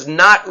shtar that is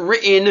not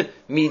written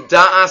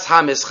Mida'as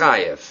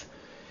HaMischayev.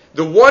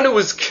 The one who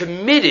is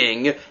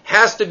committing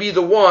has to be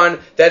the one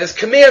that is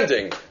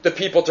commanding the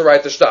people to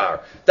write the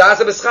shtar. Das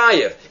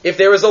HaMischayev. If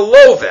there is a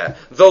love,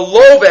 the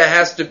love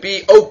has to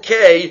be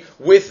okay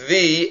with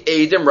the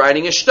Eidim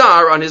writing a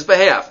shtar on his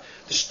behalf.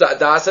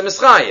 Das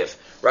HaMischayev.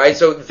 Right?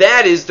 So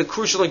that is the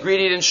crucial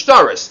ingredient in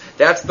shtaris.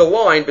 That's the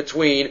line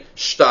between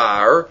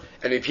shtar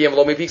and mipiyam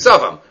lo mipik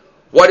savam.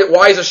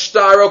 Why is a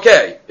shtar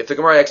okay? If the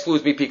Gemara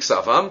excludes mipik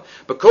savam,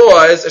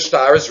 because a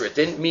shtar is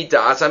written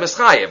midas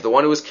HaMischayev. The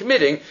one who is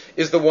committing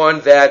is the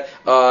one that,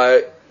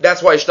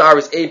 that's why shtar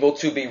is able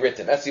to be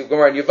written. That's the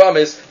Gemara in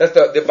Yavamis. That's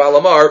the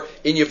Balamar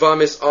in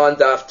Yavamis on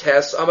Daf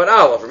Tes Amar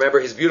Aleph. Remember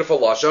his beautiful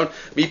lashon,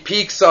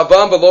 mipik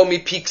savam below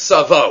mipik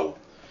savo.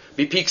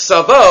 Mipik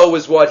savo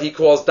is what he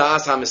calls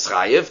das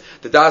HaMischayev.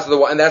 The das of the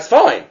one, and that's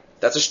fine.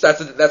 That's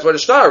what a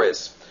shtar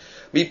is.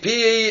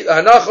 Mipi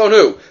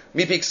hanachonu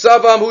mipik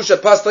savam hu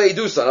shepasla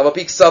edusan av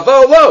mipik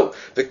savo lo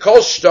the kol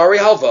shtari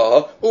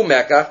halva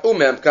umekach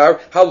umemkar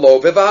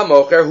halo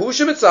v'hamocher hu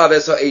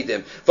shemitzaves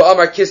ha'edim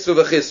v'amar kisu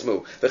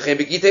v'chismu v'chem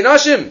begitei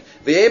nashim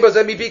v'yem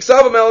bazem mipik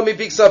savam el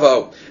mipik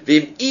savo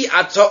v'im I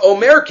ata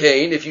omer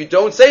kain, if you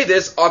don't say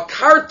this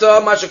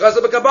akarta mashakasa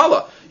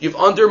b'kabbalah, you've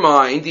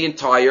undermined the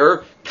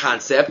entire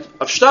concept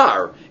of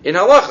shtar in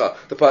halacha.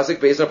 The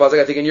pasuk based on the pasuk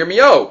I think in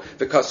Yirmiyahu.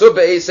 The kasub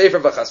be'ez sefer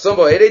v'chasum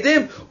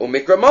bo'eredim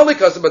u'mikra mali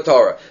kasub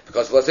b'torah. The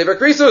kasub l'sefer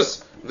krisus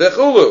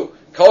v'chulu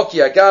kol ki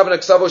agav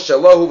n'ksavo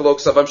shalohu v'lo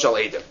ksavam shal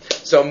edim.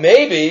 So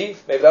maybe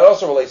that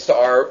also relates to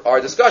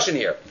our discussion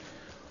here.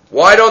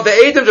 Why don't the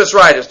edim just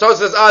write it? Tosfos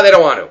says, they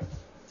don't want to.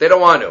 They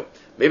don't want to.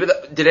 Maybe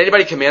did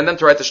anybody command them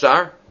to write the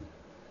shtar?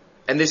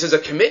 And this is a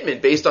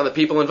commitment based on the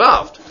people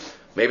involved.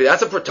 Maybe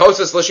that's a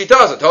Tosfos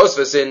l'shitaz.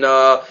 Tosfos in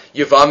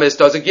Yavamis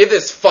doesn't give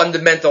this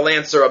fundamental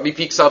answer of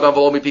mipik savam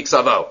v'lo mipik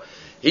savo.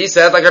 He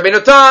says, like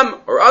Rabbeinu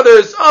Tam or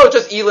others,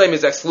 just Elam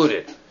is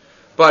excluded.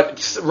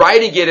 But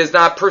writing it is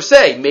not per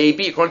se.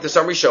 Maybe, according to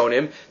some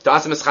Rishonim,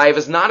 das HaMischayev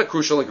is not a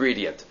crucial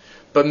ingredient.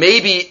 But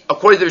maybe,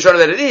 according to the Rishonim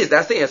that it is,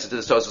 that's the answer to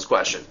this Tosfos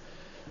question.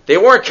 They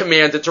weren't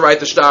commanded to write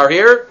the shtar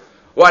here.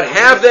 What?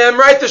 Have them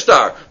write the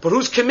shtar. But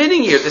who's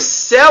committing here? The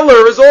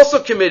seller is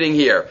also committing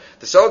here.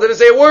 The seller didn't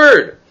say a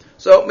word.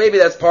 So maybe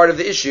that's part of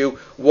the issue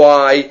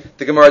why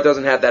the Gemara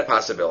doesn't have that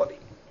possibility.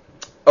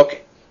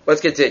 Okay,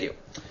 let's continue.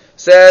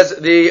 Says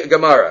the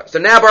Gemara. So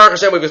now, Baruch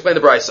Hashem, we've explained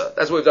the Brisa.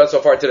 That's what we've done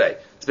so far today.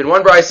 It's been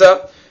one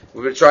Brisa.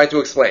 We've been trying to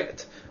explain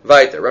it.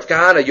 Vaiter. Rav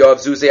Kahana, Yoav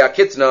Zuzei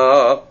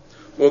Akitna.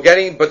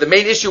 But the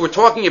main issue we're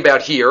talking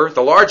about here,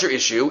 the larger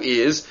issue,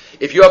 is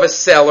if you have a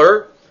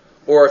seller,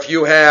 or if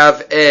you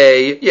have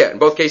in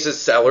both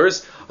cases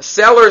sellers, a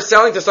seller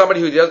selling to somebody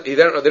who they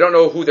don't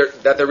know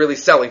that they're really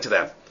selling to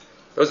them.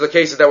 Those are the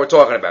cases that we're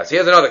talking about. So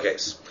here's another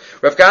case.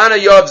 Rav Kahana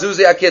Yoav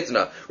Zuzei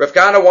Akitna. Rav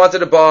Kahana wanted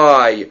to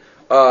buy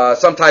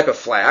some type of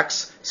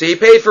flax, so he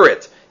paid for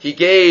it. He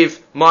gave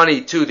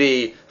money to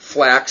the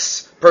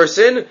flax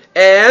person,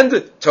 and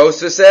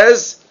Tosfos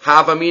says,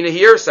 Havamina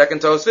here,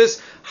 second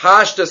Tosfos,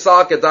 Hash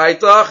Tasal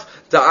Kedaitach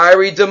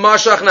Da'ari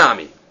Demashach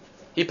Nami.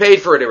 He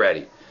paid for it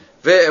already.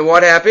 And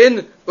what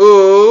happened?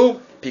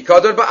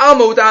 Pikadon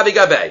Ba'almu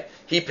Davigabe.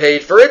 He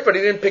paid for it, but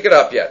he didn't pick it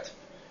up yet.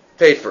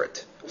 Paid for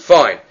it.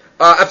 Fine.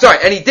 I'm sorry,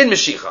 and he did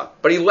Mashicha,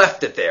 but he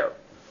left it there.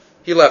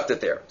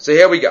 So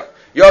here we go.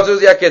 Yoav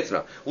Zuzei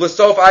Akitna.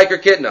 L'sof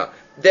Aiker Kitna.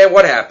 Then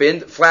what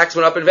happened? Flax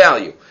went up in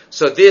value.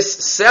 So this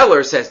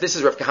seller says, this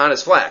is Rav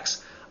Kahana's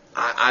flax.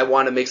 I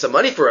want to make some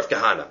money for Rav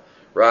Kahana.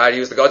 Right? He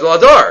was the Gadol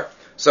Adar.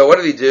 So what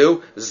did he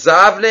do?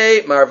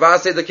 Zavne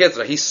Marvase the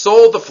Kitna. He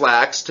sold the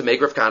flax to make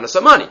Rav Kahana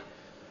some money.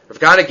 Rav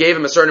Kahana gave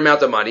him a certain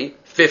amount of money,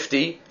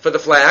 50 for the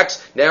flax.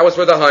 Now it's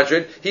worth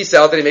 100. He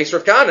sells it, he makes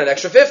Rav Kahana an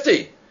extra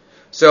 50.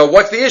 So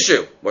what's the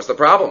issue? What's the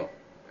problem?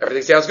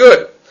 Everything sounds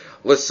good.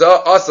 Rav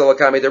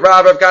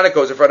Kahana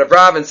goes in front of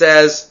Rav and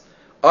says,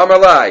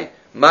 Amarlai,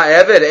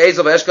 Ma'eved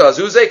Ezel Veshka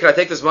Azuze, can I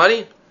take this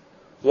money?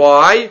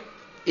 Why?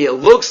 It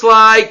looks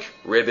like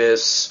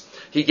Ribis.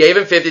 He gave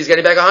him 50, he's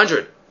getting back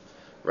 100.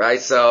 right?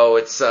 So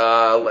it's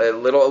a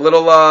little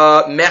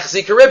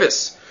mechzik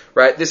ribis,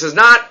 right? This is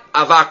not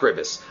avak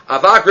ribis.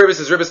 Avak ribis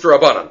is ribis to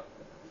rabbanan.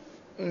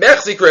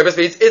 Mechzik ribis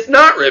means it's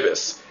not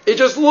ribis. It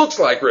just looks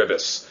like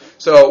ribis.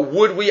 So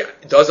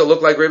does it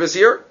look like ribis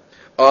here?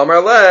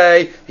 Amar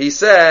le, he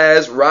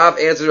says, Rav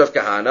answers Rav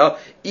Kahana,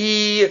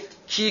 ki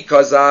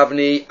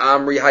kazavni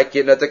amri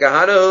haikidna te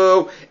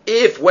kahanahu.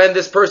 If when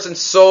this person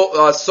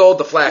sold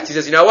the flax, he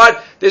says, you know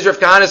what? This is Rav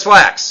Kahana's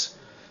flax.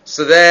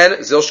 So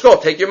then, zil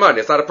shkol, take your money.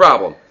 It's not a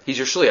problem. He's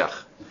your shliach.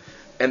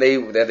 And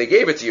they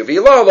gave it to you.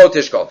 V'lo lo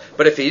tishkol.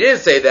 But if he didn't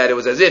say that, it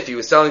was as if he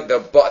was selling,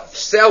 the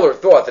seller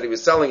thought that he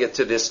was selling it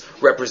to this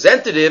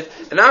representative,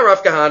 and not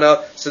Rav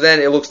Kahana, so then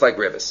it looks like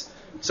ribis.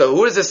 So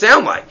who does this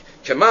sound like?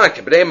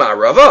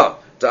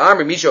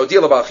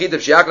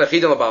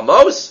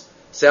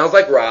 Sounds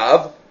like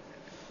Rav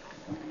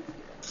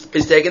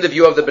is taking the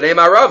view of the Bnei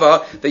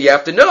Ma'arava that you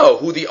have to know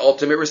who the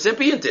ultimate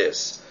recipient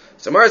is.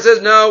 So Mara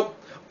says no.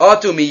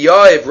 Atu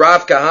miyav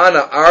Rav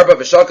Kahana arba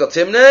v'shakal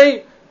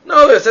timnei.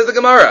 No, it says the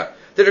Gemara.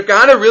 Did Rav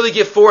Kahana really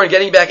give 4 and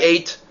getting back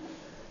 8?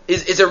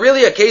 Is it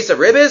really a case of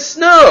ribis?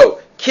 No.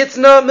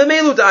 Kitna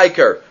memelu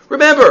daiker.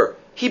 Remember,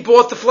 he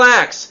bought the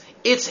flax.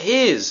 It's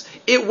his.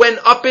 It went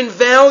up in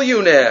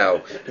value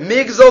now.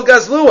 Migzal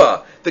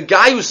gazlua. The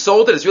guy who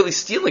sold it is really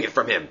stealing it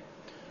from him.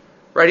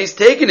 Right? He's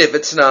taking it.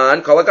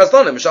 V'tznan, kol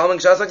ha'gazlonim, mishalming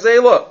shasak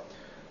zeila.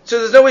 So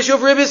there's no issue of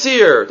ribis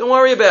here. Don't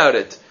worry about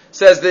it.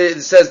 Says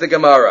the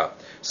Gemara.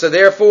 So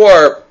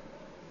therefore,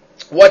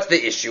 what's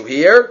the issue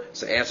here?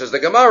 So answers the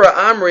Gemara,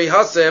 Amri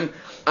Hasim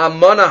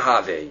Amana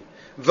Have.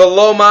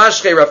 Velo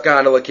Mashche Rav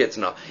Kahana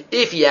Lekitna.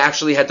 If he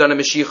actually had done a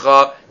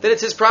Meshicha, then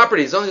it's his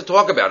property. There's nothing to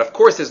talk about. Of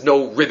course there's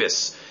no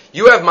ribis.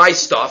 You have my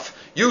stuff.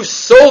 You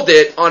sold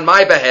it on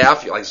my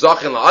behalf. You're like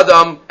Zachin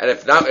LaAdam, and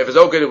if it's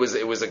no good, it was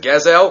a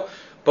Gezel.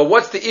 But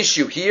what's the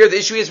issue here? The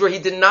issue is where he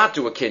did not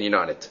do a kinyan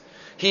on it.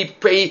 He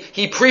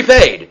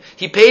prepaid.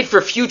 He paid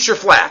for future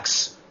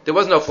flax. There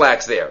was no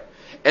flax there.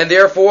 And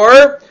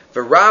therefore,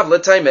 for Rav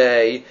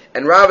L'taimei,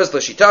 and Rav is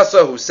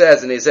L'shitasa, who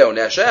says in Ezeu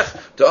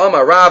Neshech, to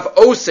Amar Rav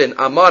Osin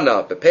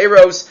Amana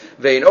Beperos,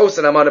 Vein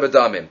Osin Amana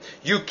Bedamim.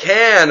 You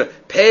can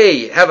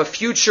have a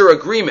future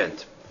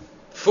agreement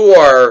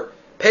for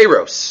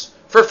Peiros,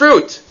 for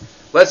fruit.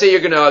 Let's say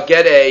you're gonna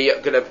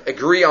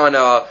agree on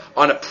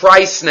a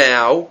price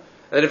now, and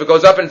then if it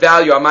goes up in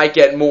value, I might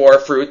get more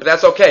fruit, but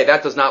that's okay.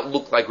 That does not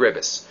look like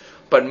ribis.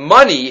 But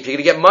money, if you're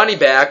gonna get money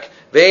back,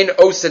 Vein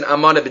Osin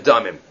Amana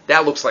Bedamim.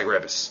 That looks like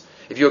ribis.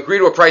 If you agree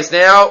to a price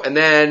now, and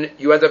then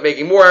you end up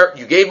making more,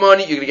 you gave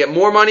money, you're going to get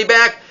more money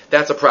back,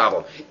 that's a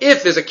problem.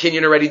 If there's a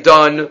kinyan already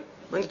done,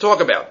 nothing to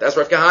talk about. That's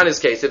Rav Kahana's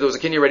case, if there was a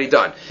kinyan already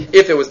done.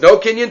 If there was no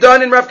kinyan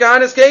done in Rav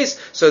Kahana's case,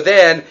 so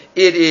then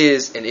it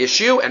is an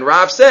issue, and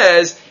Rav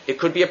says it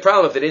could be a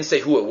problem if they didn't say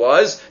who it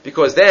was,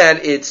 because then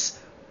it's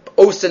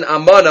Osin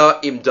Amana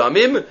Im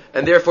Damim,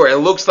 and therefore it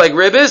looks like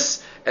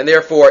ribis, and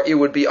therefore it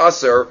would be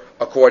usher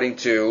according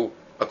to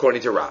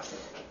Rav.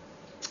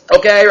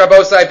 Okay,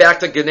 Rabbosai, back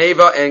to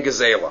Geneva and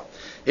Gazela.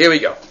 Here we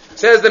go.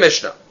 Says the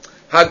Mishnah,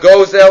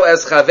 Hagozel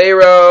es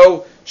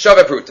chavero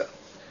shavepruta.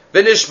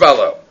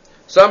 V'nishbalo.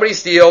 Somebody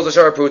steals a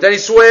shavepruta and he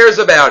swears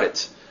about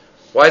it.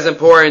 Why is it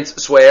important?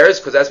 Swears?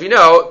 Because as we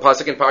know,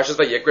 Pasuk in Parshas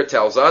Vayikra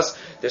tells us,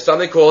 there's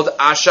something called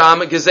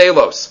Asham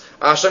Gazelos.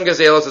 Asham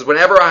Gazelos is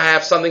whenever I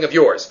have something of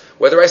yours,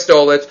 whether I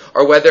stole it,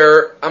 or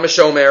whether I'm a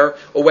shomer,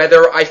 or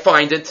whether I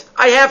find it,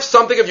 I have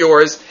something of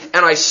yours,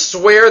 and I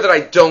swear that I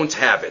don't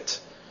have it.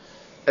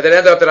 And then it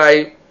ended up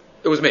that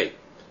it was me.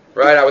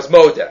 Right? I was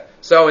Moda.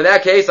 So in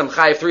that case, I'm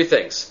chayiv 3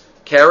 things.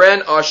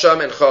 Keren,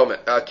 Asham, and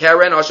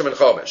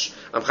Chomesh.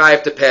 I'm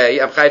chayiv to pay.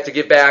 I'm chayiv to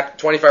give back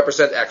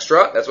 25%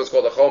 extra. That's what's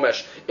called a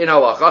Chomesh in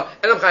halacha.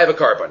 And I'm chayiv a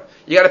carbon.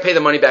 You got to pay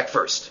the money back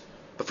first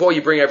before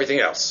you bring everything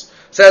else.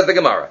 Says the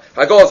Gemara, if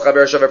I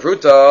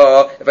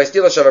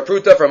steal a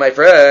shavapruta from my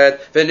friend,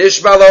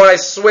 v'nishbalo, and I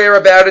swear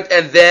about it,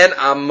 and then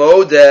I'm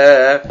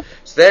Moda,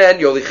 so then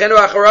Yolichenu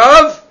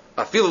acharav,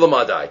 afilu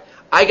l'madai.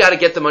 I got to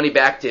get the money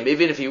back to him,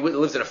 even if he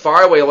lives in a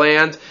faraway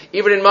land,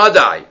 even in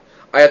Madai.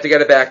 I have to get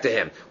it back to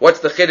him.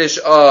 What's the chiddush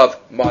of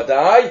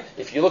Madai?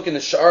 If you look in the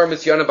Sha'ar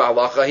Mitzvah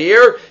Ba'alacha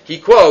here, he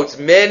quotes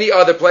many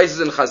other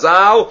places in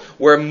Chazal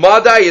where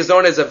Madai is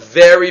known as a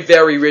very,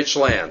 very rich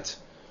land.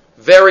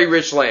 Very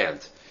rich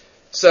land.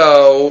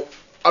 So,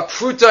 a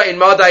pruta in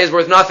Madai is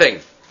worth nothing.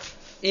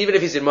 Even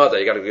if he's in Madai,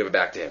 you got to give it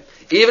back to him.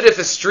 Even if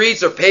the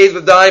streets are paved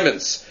with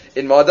diamonds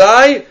in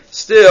Madai,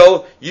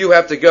 still, you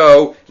have to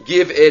go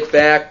give it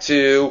back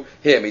to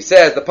him. He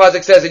says, the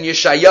Pasuk says in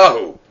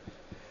Yeshayahu,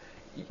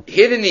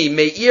 Hidini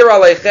me'ir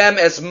aleichem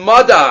es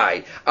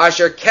Madai,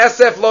 asher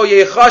kesef lo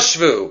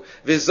yechashvu,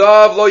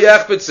 vizav lo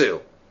yechbetzu.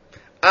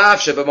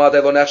 Af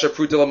shebemadai lo nechsher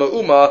pruta lo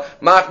me'uma,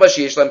 machma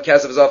sheyesh lem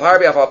kesef vizav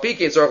harbi, af al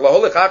piki, and sorach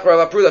laholich achra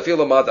la pruta fil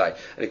lo Madai.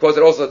 And he quotes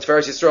it also to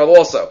Tiferes Yisrael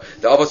also.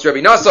 The Avos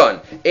Rabbi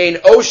Nasan, ein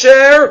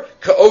osher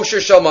ka-osher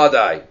shel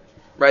Madai.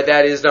 Right,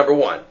 that is number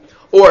 1.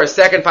 Or,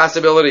 second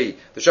possibility,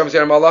 the Shlomo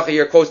Zayar Malacha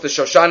here quotes the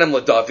Shoshanim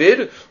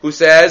LaDavid, who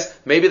says,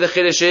 maybe the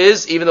Chiddush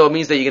is, even though it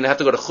means that you're going to have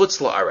to go to Chutz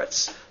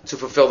La'aretz to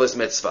fulfill this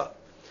mitzvah.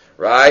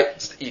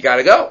 Right? You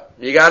gotta go.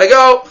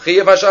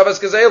 Chiyav hashavas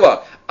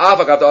gazela.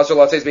 Afagav the asur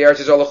latzes be'eretz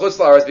Yisrael l'chutz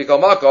la'aretz b'kol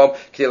makom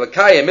ki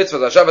l'kayim mitzvah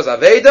hashavas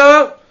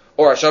aveda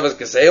or hashavas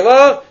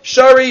gazela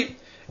shari.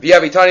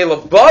 V'yavitani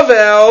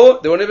l'bavel.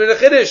 There wouldn't have been a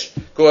chiddush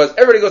because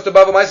everybody goes to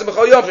Bavel Ma'aseh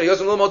b'chol yom. He goes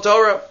to Lilmod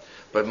Torah.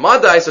 But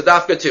Madai, so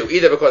Dafka too.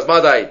 Either because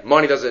Madai,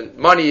 money grows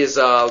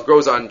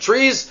on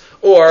trees,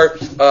 or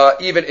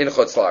even in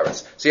Chutz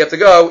La'aretz. So you have to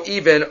go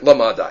even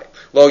Lamadai.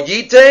 Lo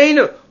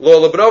Yitain,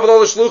 Lo Lebnov, Lo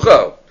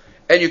L'Shlucho.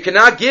 And you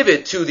cannot give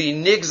it to the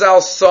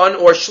Nigzal son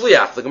or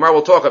Shliach. The Gemara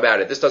will talk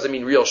about it. This doesn't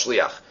mean real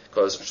Shliach,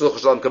 because Shluch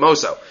Shalom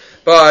Kamoso.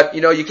 But,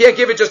 you can't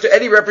give it just to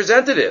any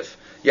representative.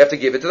 You have to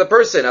give it to the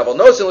person. Aval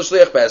nosin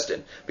l'shliach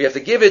bezdin. But you have to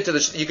give it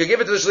to you could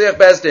give it to the shliach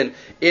bezdin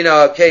in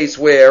a case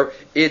where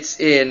it's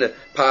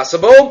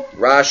impossible.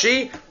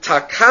 Rashi,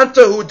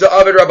 takantahu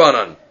da'avid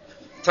rabbanan.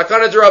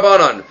 Takana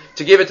d'Rabbanan.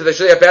 To give it to the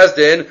shliach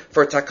bezdin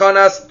for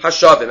takanas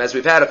hashavim. As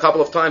we've had a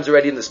couple of times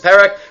already in this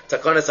parak,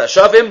 takanas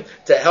hashavim,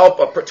 to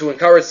help, to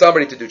encourage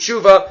somebody to do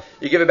tshuva,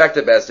 you give it back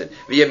to bezdin.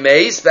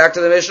 V'yameis, back to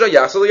the Mishnah,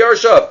 yachsul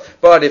yarshav.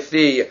 But if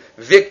the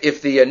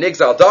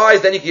nigzal dies,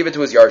 then you can give it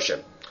to his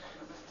yarshim.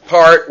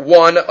 Part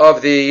 1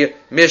 of the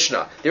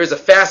Mishnah. There is a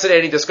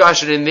fascinating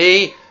discussion in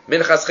the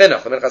Minchas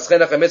Chinuch. The Minchas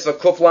Chinuch and Mitzvah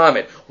Kuf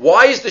Lamed.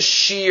 Why is the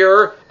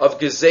shear of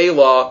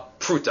Gezela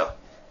Pruta?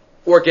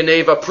 Or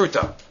Geneva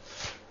Pruta?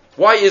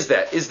 Why is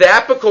that? Is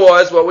that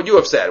because, what would you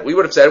have said? We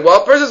would have said,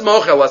 well, first is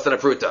Mochel less than a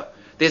Pruta.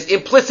 There's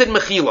implicit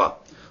Mechila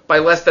by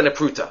less than a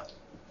Pruta.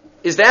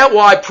 Is that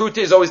why Pruta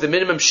is always the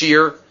minimum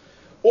shear?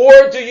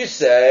 Or do you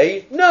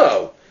say,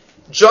 no,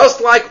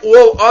 just like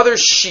all other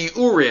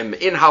shiurim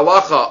in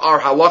halacha are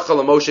halacha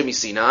l'Moshe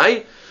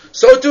misinai,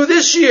 so too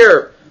this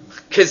year,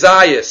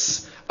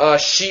 kezayis,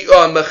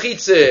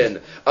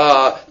 mechitzin,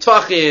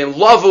 tvachim,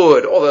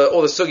 lavud,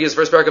 all the sugyas,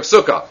 first parak of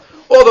sukkah,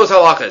 all those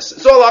halachas.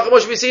 So halacha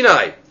Moshe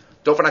misinai.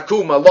 Dofen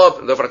hakuma, love,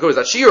 dofen hakuma is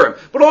not shiurim,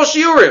 but all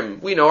shiurim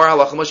we know are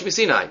halacha Moshe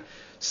misinai.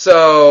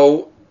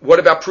 So what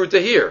about Pruta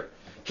here?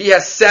 He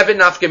has 7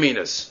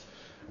 nafkaminas.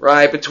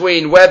 Right,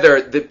 between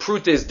whether the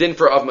pruta is din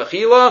for of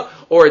mechila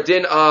or a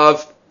din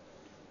of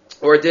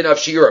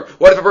shiurim.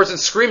 What if a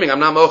person's screaming, I'm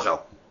not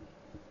mochel?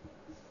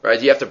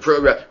 Right, you have to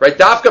right,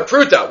 dafka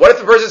pruta. What if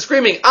the person's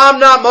screaming, I'm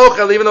not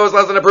mochel, even though it's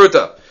less than a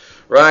pruta?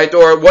 Right,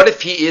 or what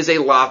if he is a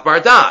lav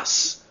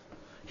bardas?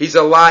 He's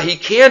a la, he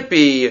can't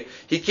be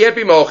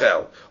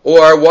mochel.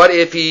 Or what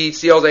if he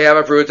seals a have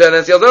a pruta and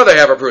then seals another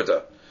have a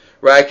pruta?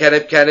 Right, can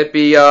it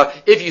be,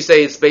 if you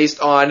say it's based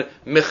on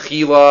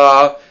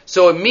mechila,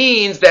 so it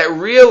means that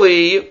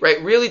really,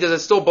 does it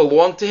still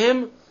belong to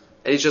him?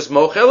 And he's just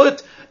mochel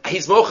it?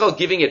 He's mochel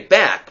giving it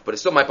back, but it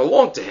still might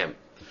belong to him.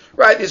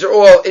 Right, these are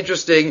all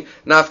interesting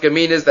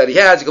nafkaminas that he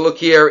has. You can look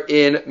here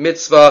in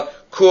Mitzvah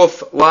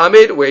Kuf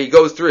Lamed, where he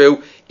goes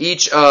through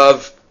each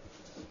of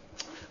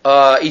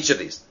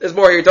these. There's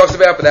more here he talks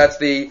about, but that's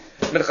the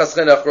Minchas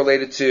Chinuch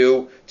related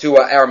to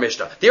our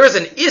Mishnah. There is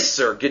an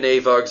Isser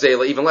Geneva or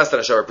Gzela, even less than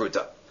a Shara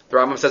Pruta. The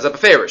Rambam says up a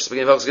Farish,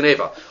 beginning of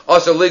Geneva.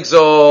 Also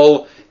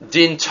Ligzol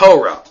Din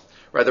Torah,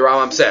 right? The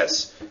Rambam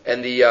says,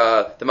 and the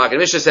Magen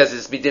Mishnah says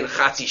it's Midin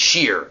Chatzi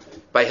Shir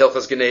by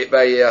Hilchos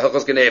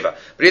Geneva.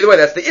 But either way,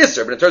 that's the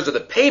Isser. But in terms of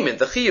the payment,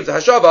 the Chiv, the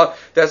Hashava,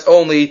 that's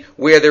only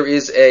where there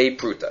is a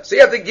Pruta. So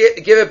you have to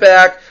give it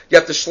back. You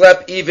have to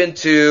schlep even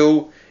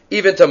to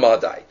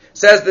Madai.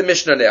 Says the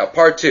Mishnah now,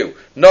 part 2.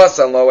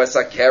 Nasan lo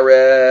esa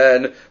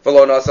keren,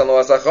 v'lo nasan lo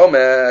esa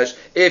chomesh.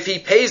 If he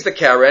pays the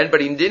keren,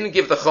 but he didn't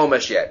give the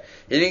chomesh yet,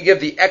 he didn't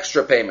give the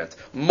extra payment.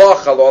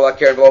 Machal lo la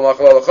keren, v'lo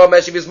machal lo la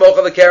chomesh. If he's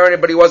mochal the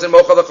keren, but he wasn't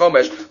mochal the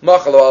chomesh,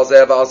 machal lo al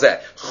zeh v'al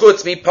zeh.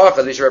 Chutz mi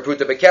pachal mishra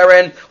pruta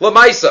bekeren,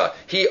 l'maisa.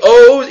 He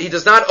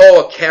does not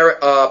owe a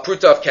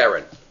pruta of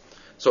keren.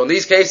 So in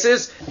these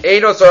cases,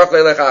 eino tzarach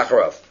leilech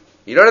acharav.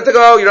 You don't have to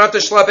go, you don't have to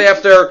schlep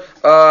after,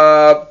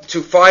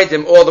 to find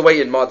him all the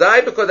way in Madai,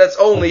 because that's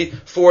only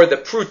for the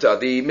Pruta,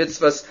 the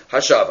Mitzvahs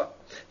Hashava.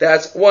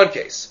 That's one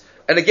case.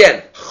 And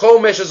again,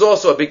 Chomesh is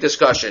also a big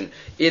discussion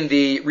in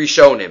the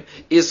Rishonim.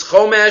 Is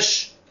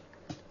Chomesh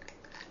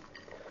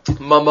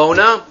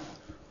Mamona?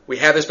 We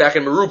have this back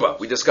in Meruba,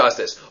 we discussed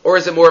this. Or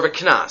is it more of a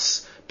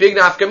Knas? Big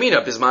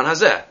Nafkamina, Bisman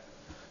Hazeh.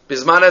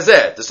 Bisman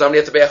Hazeh. Does somebody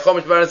have to pay a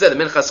Chomesh Bisman Hazeh?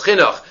 The Minchas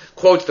Chinuch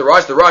quotes the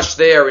Rush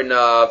there in,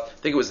 I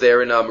think it was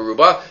there in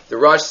Meruba. The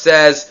Rush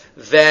says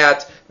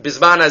that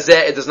Bisman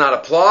Hazeh, it does not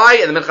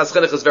apply, and the Minchas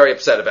Chinuch is very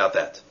upset about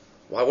that.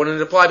 Why wouldn't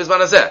it apply Bisman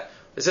Hazeh?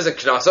 This isn't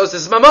Knasos,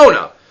 this is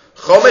Mamona.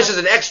 Chomesh is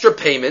an extra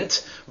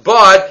payment,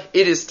 but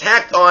it is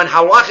tacked on,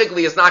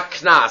 halachically it's not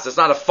Knas, it's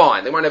not a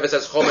fine. The Gemara never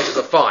says Chomesh is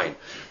a fine.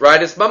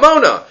 Right? It's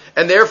Mamona.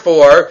 And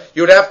therefore,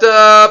 you would have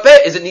to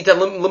pay. Is it Nita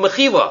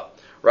L'Mechila?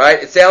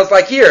 Right? It sounds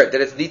like here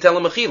that it's Nita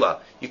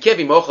L'Mechila. You can't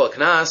be Mochel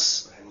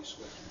Knas.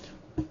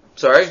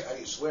 Sorry? How do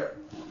you swear?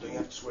 Don't you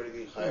have to swear to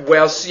be high?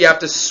 Well, so you have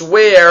to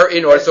swear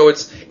in order, so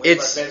it's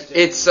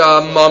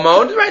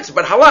mamon, right?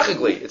 But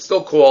halachically, it's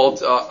still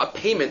called a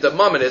payment of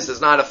mamonis.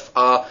 Is not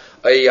a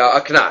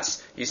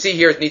knas. You see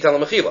here it's Nitan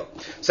L'Mechila.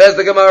 Says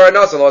the Gemara,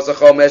 Nasan Lo Asa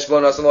Chomesh,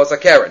 V'lo Nasan Lo Asa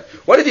Keren.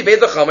 What if he paid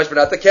the Chomesh but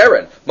not the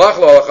Keren?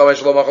 Machlo Ala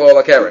Chomesh, Lo Machlo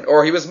Ala Keren.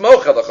 Or he was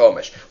Mochel the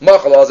Chomesh.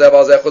 Machlo Al Zev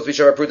Al Zeh Chutz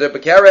V'Shav Pruta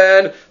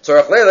B'Keren,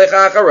 Tzorach Leilech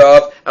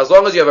Acharav. As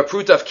long as you have a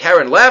Pruta of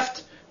Keren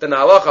left, then the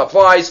halacha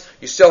applies.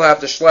 You still have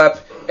to schlep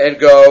and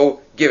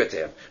go give it to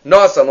him.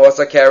 Nasan Lo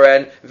Asa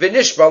Keren,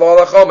 V'Nishbal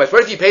Ala Chomesh.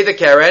 What if you pay the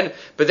Keren,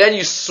 but then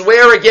you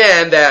swear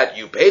again that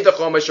you paid the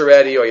Chomesh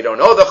already, or you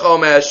don't owe the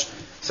Chomesh?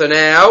 So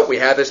now, we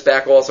have this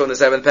back also in the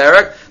 7th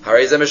parak.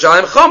 Harei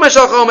Mishalim Chomesh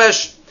al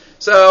Chomesh.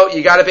 So,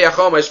 you gotta pay a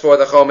Chomesh for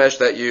the Chomesh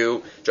that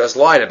you just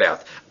lied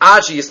about.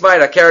 Achi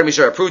Yismaita Karen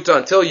Mishar Pruta,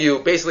 until you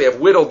basically have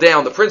whittled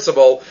down the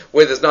principle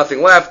where there's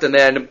nothing left, and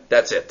then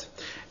that's it.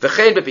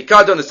 V'chein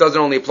b'pikadon, this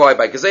doesn't only apply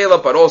by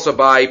Gezela, but also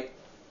by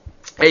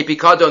a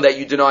pikadon that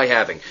you deny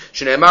having.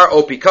 Shneimar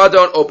o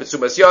pikadon, o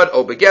petzumas yad,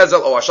 o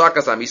begezel, o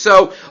ashakas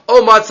amiso,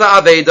 o matzah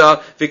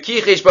aveda,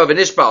 v'kichish ba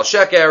v'nishbal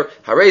sheker,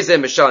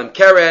 harezim mishalim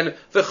keren,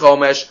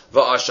 v'chomesh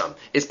v'asham.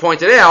 It's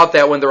pointed out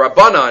that when the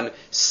Rabbanan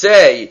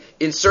say,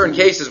 in certain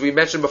cases, we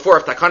mentioned before,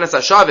 if takanas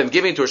hashavim,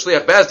 giving to a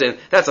shliach bezdin,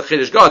 that's a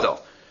chiddush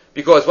gadol.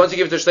 Because once you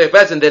give it to a shliach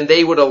bezdin, then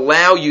they would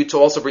allow you to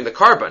also bring the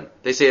carbon.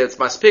 They say it's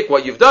maspik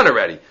what you've done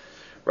already.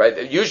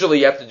 Right? Usually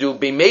you have to do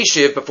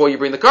b'meishiv before you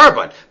bring the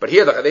carbon. But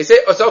here they say,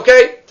 oh, it's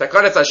okay.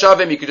 Takanas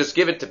hashavim, you could just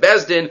give it to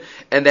Bezdin,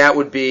 and that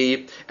would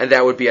be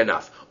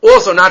enough.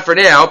 Also, not for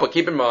now, but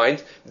keep in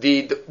mind,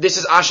 this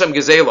is Asham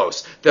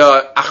Gezelos,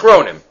 the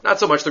Achronim, not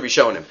so much the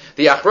Rishonim.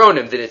 The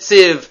Achronim, the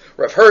Netziv,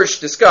 Rav Hirsch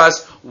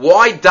discuss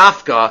why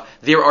Dafka,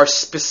 there are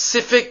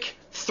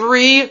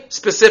three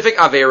specific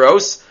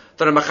Averos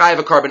that are Machayev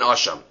a carbon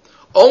Asham.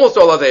 Almost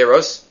all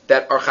Averos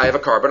that are Chayev a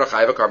carbon are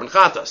Chayev a carbon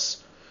Chatas.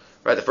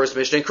 Right, the first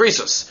Mishnah in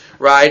Krisos.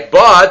 Right,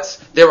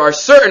 but there are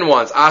certain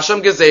ones.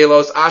 Asham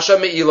Gezelos, Asham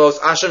Me'ilos,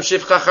 Asham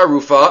Shivcha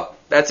Charufa.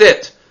 That's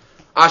it.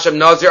 Asham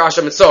Nazir,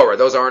 Asham Mitzorah.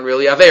 Those aren't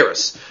really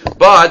Averis.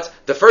 But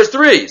the first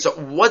three. So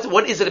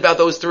what is it about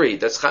those three?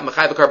 That's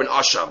Machayev Carbon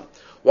Asham.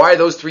 Why are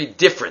those three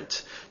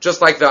different?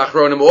 Just like the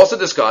Achronim also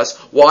discuss,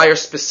 why are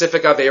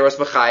specific Averos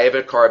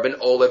Machayev Carbon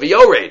Olev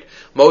Yored?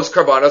 Most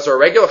Karbanos are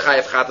regular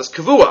Chayev Chatas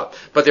Kavua.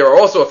 But there are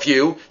also a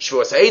few,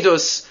 Shvuas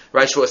Eidus,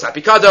 right, Shvuas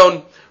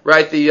Apikadon,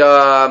 right,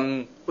 Shvuas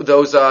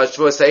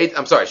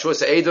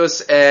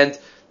Eidus, and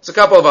there's a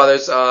couple of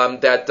others,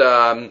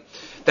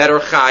 that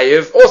are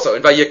chayiv, also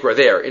in Vayikra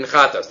there, in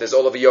Chatas. There's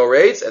all of the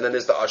Yoreds, and then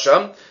there's the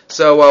Asham.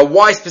 So,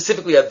 why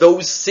specifically are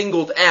those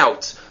singled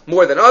out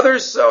more than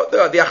others? So,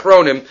 the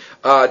Achronim,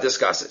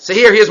 discuss it. So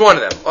here's one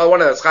of them.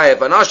 One of them that's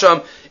chayiv and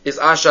Asham is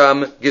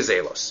Asham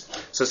Gezelos.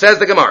 So says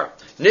the Gemara,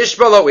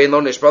 Nishbalo in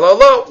lo, Nishbalo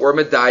lo, or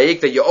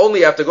Medayik, that you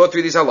only have to go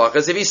through these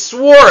halachas if he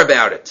swore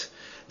about it.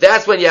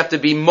 That's when you have to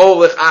be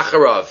Molech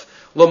Acharav,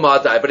 lo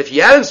Madai. But if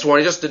you hadn't sworn,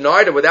 he just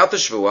denied it without the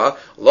Shvua,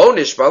 lo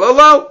Nishbalo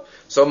lo.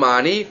 So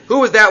Mani,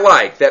 who is that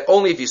like? That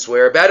only if you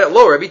swear about it,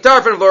 lo Rabbi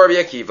Tarfon, lo Rabbi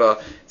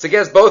Akiva. It's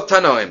against both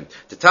Tanoim.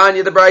 The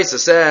Tanya, the Brisa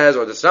says,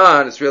 or the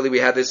Tan, it's really, we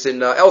had this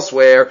in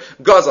elsewhere,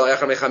 Gazal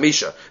Echam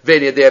Echamisha,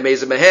 Venia de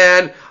Ameza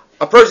Mehan,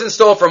 a person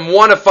stole from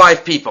one of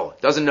 5 people,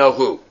 doesn't know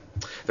who.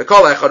 The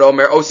Kol Echad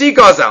Omer, Osi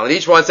Gazal, and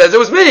each one says, it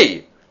was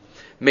me.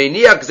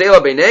 Meiniach Zela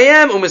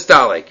Beinayim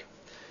Umistalik.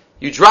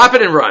 You drop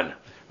it and run.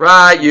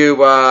 Right, you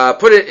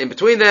put it in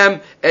between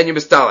them, and you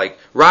mistalik.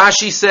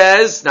 Rashi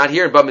says, not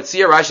here in Bava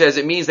Kama, Rashi says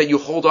it means that you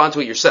hold on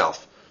to it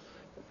yourself.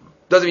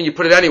 Doesn't mean you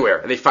put it anywhere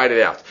and they fight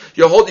it out.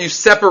 You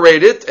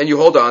separate it and you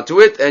hold on to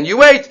it and you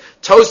wait.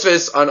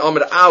 Tosfos on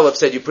Amud Aleph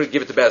said give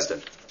it to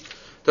Bezdin.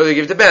 So you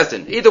give it to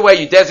Bezdin. Either way,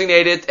 you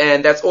designate it,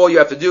 and that's all you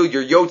have to do.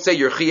 Your Yotze,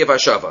 your Chiyav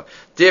Hashava.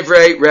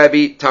 Divrei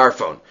Rabbi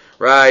Tarfon.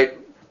 Right?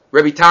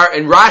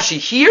 And Rashi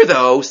here,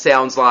 though,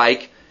 sounds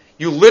like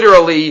you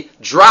literally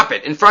drop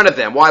it in front of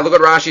them. Why? Look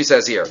what Rashi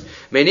says here.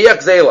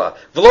 Meiniach zela.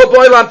 V'lo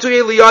boilam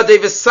tuye liyadei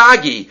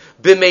v'sagi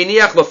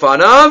b'meiniach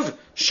lefanav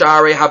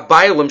sharei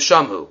habaylim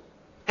shamhu.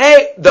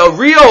 Hey, the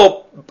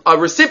real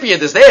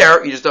recipient is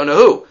there, you just don't know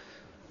who.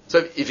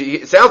 So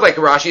it sounds like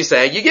Rashi is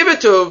saying, you give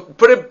it to,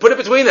 put it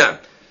between them.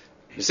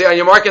 You see on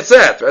your market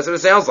set, that's what it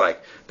sounds like.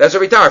 That's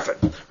Rabbi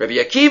Tarfon. Rabbi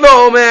Akiva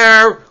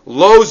Omer,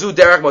 lo zu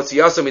derech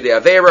motziyaso midei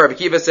avera. Rabbi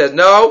Akiva says,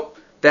 no,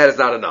 that is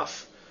not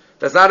enough.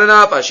 That's not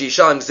enough. You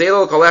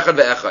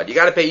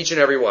got to pay each and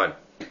every one.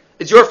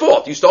 It's your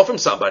fault. You stole from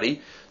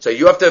somebody, so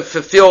you have to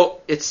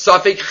fulfill its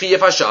suffix chiyuv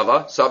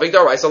hashava, suffix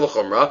daraisa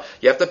l'chumra.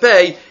 You have to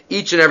pay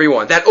each and every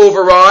one. That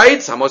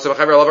overrides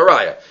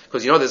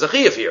because you know there's a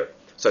chiyuv here,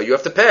 so you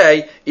have to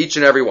pay each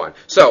and every one.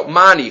 So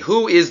Mani,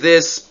 who is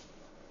this?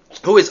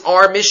 Who is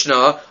our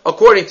Mishnah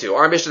according to?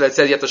 Our Mishnah that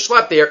says you have to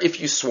schlep there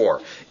if you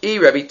swore.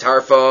 Rabbi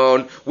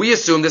Tarfon, we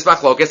assume this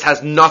machlokas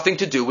has nothing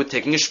to do with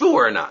taking a shvur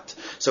or not.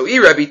 So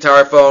Rabbi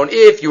Tarfon,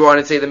 if you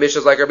want to say the Mishnah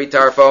is like Rabbi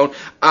Tarfon,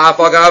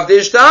 afagav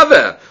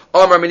dishtave.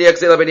 Amar miniach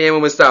zela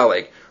b'neimu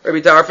mistalig.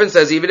 Rabbi Tarfon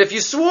says even if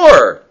you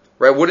swore,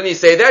 right? Wouldn't he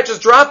say that?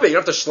 Just drop it. You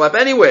don't have to schlep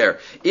anywhere.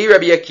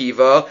 Rabbi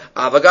Akiva,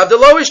 avagav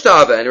delo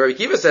ishtave. And Rabbi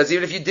Akiva says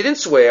even if you didn't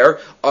swear,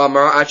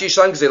 Amar achi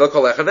shlan gzela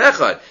kol echad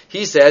echad.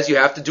 He says you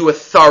have to do a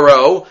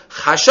thorough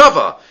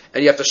chashava.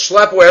 And you have to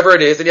schlep wherever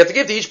it is, and you have to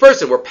give to each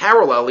person. We're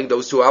paralleling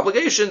those two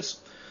obligations.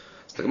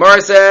 So the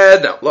Gemara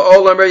said, no,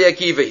 La'olam Rabbi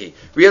Akiva.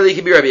 Really, it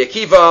could be Rabbi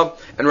Akiva.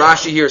 And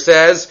Rashi here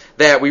says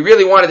that we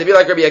really wanted to be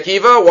like Rabbi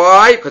Akiva.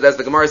 Why? Because as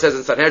the Gemara says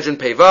in Sanhedrin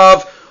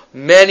Pevav,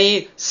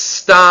 many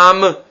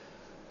stam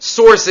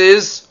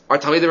sources are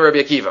Talmidim Rabbi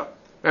Akiva.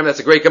 Remember, that's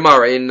a great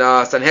Gemara in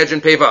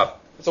Sanhedrin Pevav.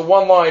 It's a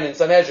one line in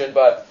Sanhedrin,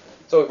 but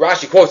so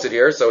Rashi quotes it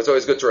here, so it's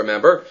always good to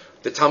remember.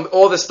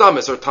 All the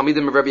stammis are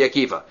Talmidim of Rabbi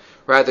Akiva.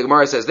 Right? The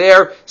Gemara says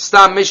there,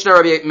 Stam Mishnah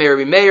Rabbi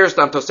Meir,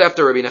 Stam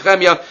Tosefta Rabbi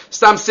Nechemya,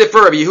 Stam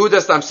Sifra Rabbi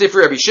Yehuda, Stam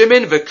Sifra Rabbi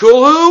Shimon,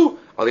 Vekulhu,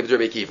 I'll leave it to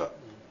Rabbi Akiva.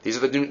 These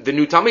are the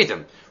new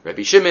Talmidim.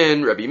 Rabbi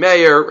Shimon, Rabbi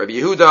Meir, Rabbi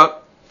Yehuda.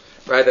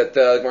 Right? That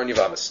Gemara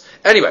Nivamis.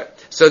 Anyway,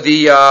 so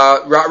the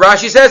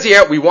Rashi says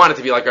here, we want it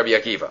to be like Rabbi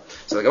Akiva.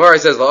 So the Gemara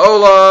says,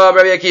 La'ola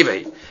Rabbi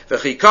Akiva.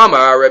 Bava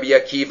Kama Rabbi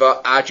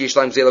Akiva Achi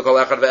Shlam Zela Kol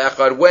Echad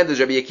VeEchad. When does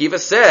Rabbi Akiva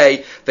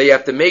say that you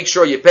have to make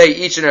sure you pay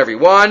each and every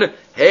one?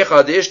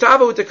 Heicha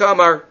D'Ishtavu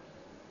T'Kamar.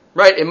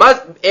 Right? It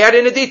must add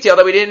in a detail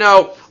that we didn't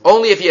know.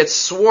 Only if you had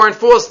sworn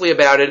falsely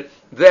about it,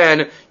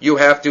 then you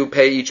have to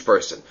pay each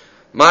person.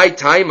 My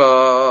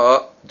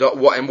taima,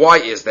 and why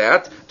is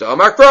that?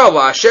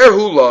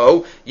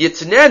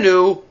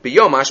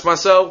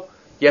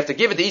 You have to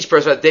give it to each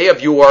person a day of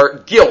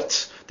your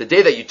guilt, the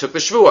day that you took the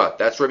shvuah.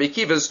 That's Rabbi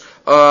Akiva's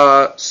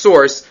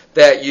source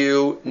that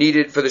you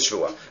needed for the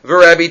shvuah.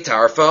 V'Rabbi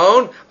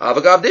Tarfon,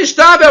 avagav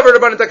dishtav ever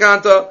Rabbanan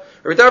takanta.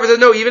 Rabbi Tarfon says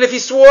no, even if he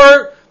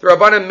swore, the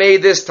Rabbanan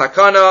made this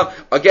takana.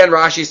 Again,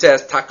 Rashi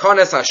says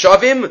takanas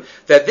hashavim,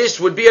 that this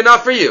would be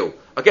enough for you.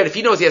 Again, if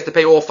he knows he has to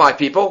pay all 5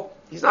 people,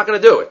 he's not going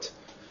to do it.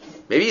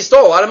 Maybe he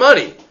stole a lot of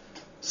money,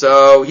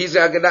 so he's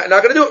not going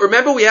to do it.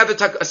 Remember, we have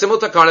a similar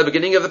takana at the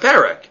beginning of the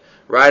parak,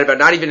 right? About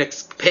not even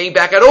paying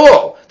back at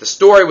all. The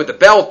story with the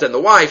belt and the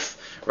wife,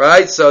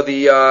 right? So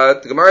the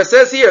Gemara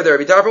says here, the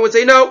Rabbi Tarfon would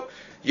say, no,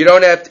 you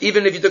don't have to,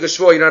 even if you took a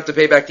shvuah, you don't have to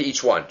pay back to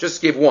each one.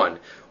 Just give one.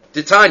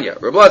 Titania,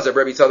 Rabbi Lazar,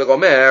 Rabbi Tzadok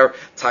Omer,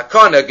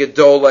 takana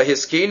gedola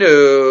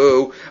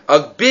hiskinu, a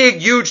big,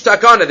 huge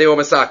takana they were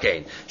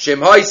masakein. Shem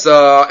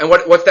haisa, and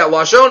what's that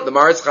lashon? The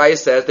Maritz Chaya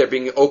says they're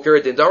being oker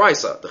din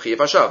daraisa, the chiyuv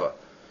hashava.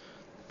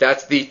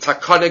 That's the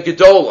takana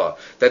gedola,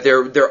 that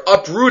they're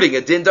uprooting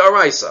a din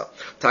daraisa.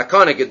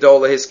 Takana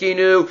gedola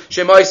hiskinu,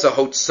 shem haisa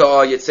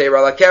hotza yitzeir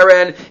ala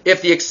keren.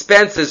 If the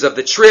expenses of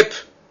the trip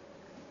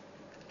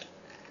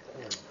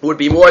would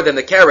be more than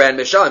the keren,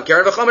 mishalim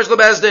keren v'chomesh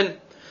lebezdin.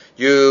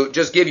 You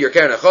just give your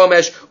keren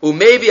chomesh,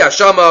 umevi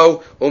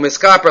hashamo,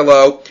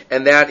 umiskaperlo,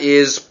 and that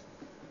is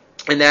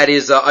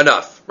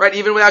enough, right?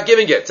 Even without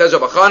giving it. It says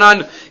Rabbi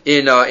Chanan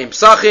in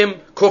Psachim,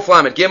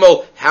 Kuflam and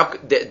Gimel, how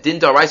din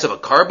daraisa of a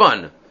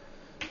carbon,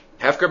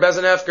 hefker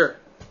bezin hefker,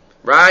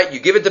 right? You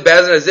give it to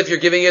bezin as if you're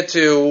giving it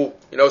to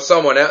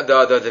someone,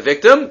 the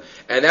victim,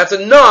 and that's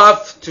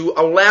enough to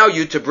allow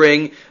you to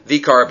bring the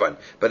carbon.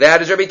 But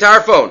that is Rabbi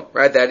Tarfon,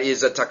 right? That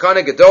is a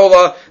takana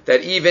gedola,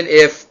 that even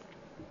if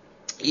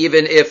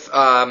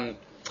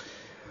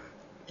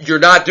you're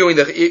not doing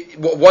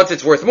once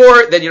it's worth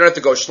more, then you don't have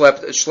to go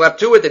schlep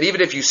to it. That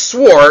even if you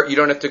swore, you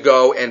don't have to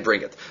go and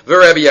bring it.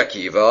 V'Rabbi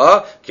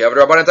Akiva,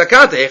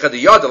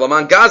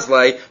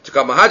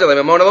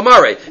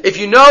 if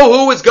you know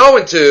who is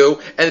going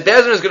to, and the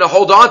Bezdin is going to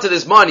hold on to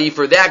this money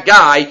for that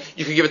guy,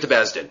 you can give it to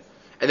Bezdin.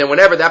 And then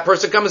whenever that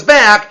person comes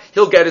back,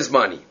 he'll get his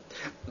money.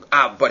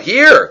 But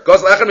here,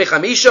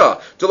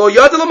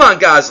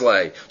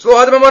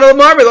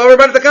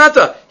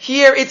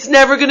 here it's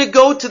never going to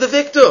go to the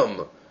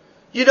victim.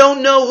 You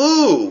don't know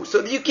who,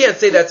 so you can't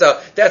say that's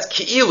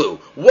ki'ilu.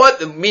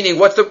 Meaning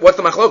what's the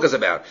machlokas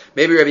about?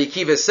 Maybe Rabbi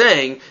Akiva is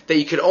saying that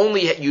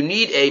you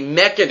need a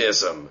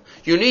mechanism.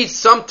 You need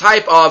some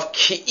type of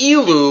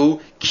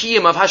ki'ilu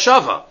kiyum of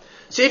hashava.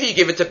 So if you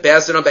give it to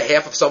Bezdin on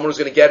behalf of someone who's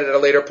going to get it at a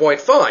later point,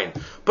 fine.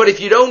 But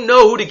if you don't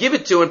know who to give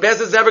it to, and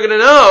Bezdin's never going to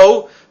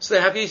know, so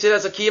then how can you say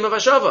that's a kiyum of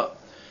hashava?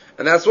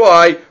 And that's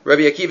why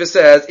Rabbi Akiva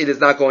says it is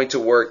not going to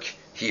work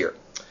here.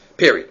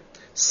 Period.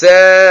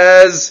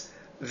 Says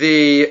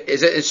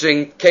is an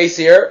interesting case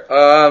here.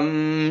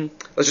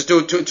 Let's just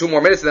do two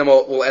more minutes, and then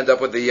we'll end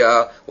up with the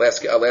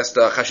last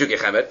Chashuke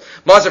Chemet.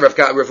 Maser Rav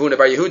Huna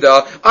bar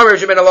Yehuda, Amar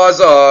Shimon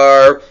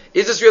Elazar.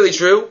 Is this really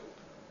true?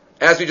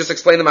 As we just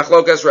explained the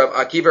Machlokas Rav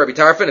Akiva Rabbi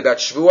Tarfon about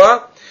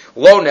Shvuah.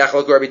 Lo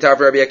nechlok Rabbi Tarfon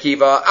Rabbi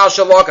Akiva al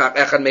shalokach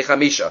echad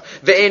mechamisha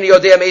ve'eni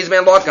yodea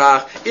meizman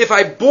lokach. If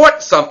I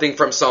bought something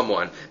from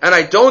someone and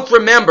I don't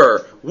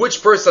remember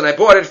which person I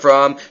bought it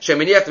from,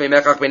 sheminiach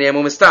meimechach b'neim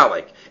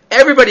umistalik.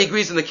 Everybody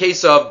agrees in the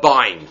case of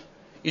buying.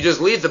 You just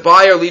leave, the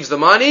buyer leaves the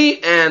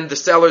money, and the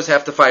sellers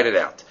have to fight it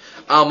out.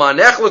 The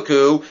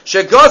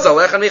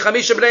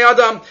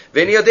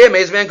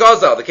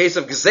case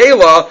of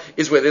Gzela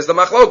is where there's the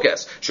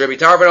machlokas.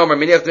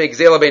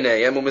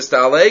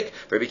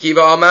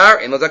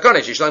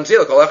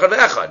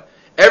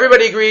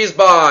 Everybody agrees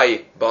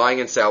by buying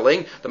and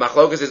selling. The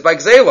machlokas is by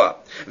Gzela.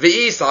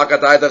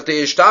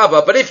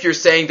 But if you're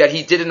saying that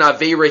he did an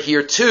Aveira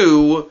here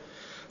too,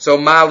 so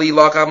Mali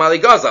Laka Mali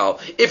Gazal.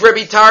 If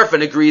Rabbi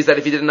Tarfon agrees that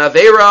if he did an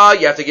Aveira,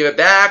 you have to give it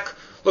back.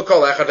 Look,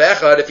 Kol Echad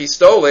Ve'echad, if he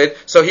stole it.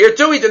 So here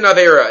too he did an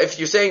Aveira. If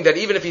you're saying that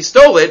even if he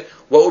stole it,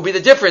 what would be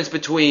the difference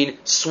between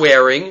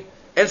swearing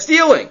and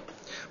stealing?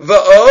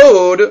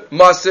 Va'od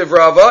Masiv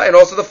Rava, and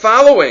also the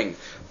following.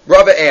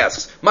 Rava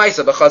asks,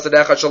 Maisa b'chasad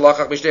echad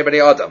shalachach mishnei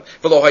b'nei adam.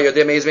 V'lo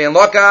hayodeh meis me'en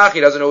lakach,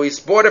 he doesn't know who he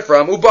bought it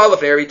from.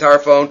 U'balaf eri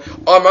tarfon,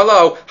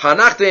 Amarlo,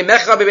 hanachte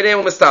mecha b'b'nei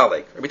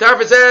u'mistalik. Rabbi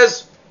Tarfon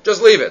says,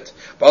 just leave it.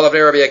 Balaf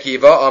eri Rabbi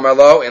Akiva,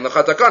 Amarlo, and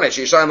l'chatakane,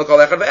 shishayim l'kol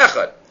echad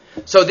v'echad.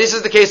 So this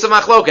is the case of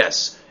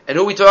Machlokas. And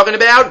who are we talking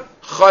about?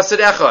 Chasad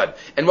echad.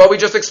 And what we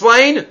just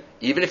explained?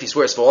 Even if he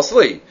swears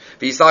falsely.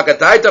 V'yisalka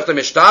daitaf the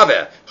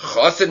mishtaveh,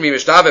 chasad mi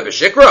mishtaveh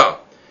b'shikra.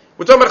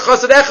 We're talking about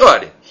chasad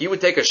echad. He would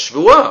take a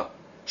shvuah.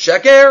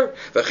 Sheker,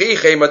 and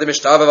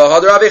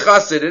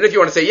if you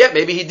want to say, yeah,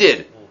 maybe he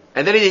did,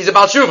 and then he's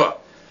about tshuva.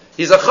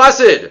 He's a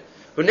chassid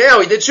who now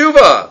he did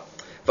tshuva.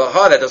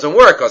 That doesn't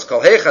work because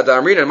kol heichad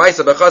amrin and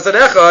ma'isa b'chassid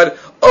echad,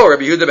 or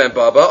Rabbi Yehuda ben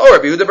Bava, or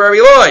Rabbi Yehuda ben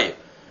Eloi.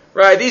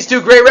 Right, these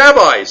two great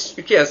rabbis.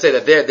 You can't say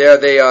that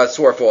they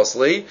swore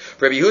falsely.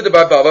 Rabbi Yehuda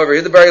ben Bava,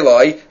 Rabbi Yehuda ben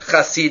Eloi,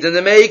 chasidim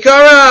the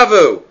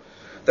meikaravu.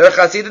 They're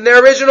chasidim,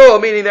 they're original,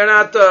 meaning they're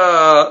not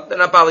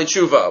bali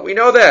tshuva. We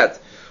know that.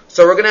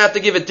 So we're going to have to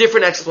give a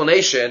different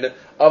explanation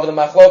of the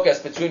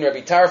machlokas between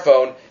Rabbi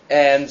Tarfon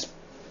and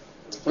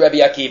Rabbi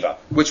Akiva,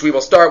 which we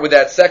will start with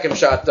that second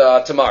shot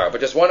tomorrow.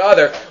 But just one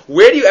other.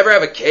 Where do you ever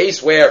have a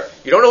case where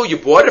you don't know who you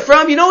bought it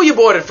from? You know who you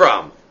bought it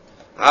from.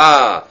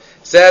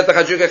 Says the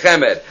Chajuka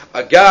Chemed.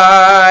 A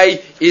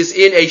guy is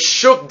in a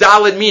shuk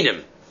daled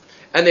minim,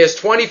 and there's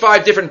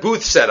 25 different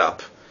booths set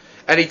up.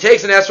 And he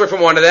takes an esrog from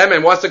one of them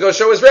and wants to go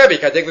show his Rebbe.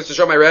 Can I take this to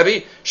show my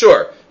Rebbe?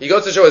 Sure. He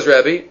goes to show his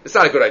Rebbe. It's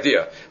not a good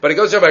idea. But he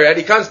goes to show my Rebbe.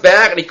 He comes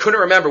back and he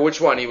couldn't remember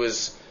which one he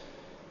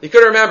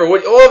couldn't remember.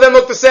 All of them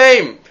look the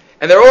same.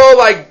 And they're all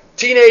like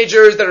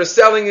teenagers that are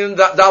selling in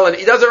Dalan.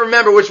 He doesn't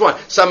remember which one.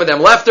 Some of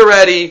them left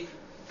already.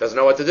 Doesn't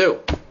know what to do.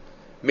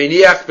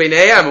 Miniach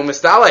b'neiam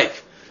u'mistalek.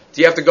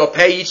 Do you have to go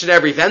pay each and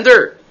every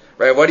vendor?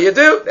 Right? What do you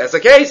do? That's the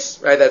case.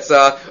 Right? That's,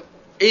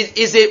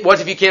 is it, what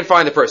if you can't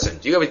find the person?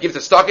 Do you have to give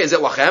the stock? Is it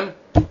lachem?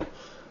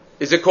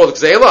 Is it called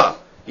Gzela?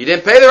 You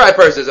didn't pay the right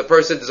person.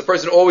 Does a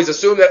person always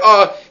assume that,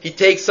 he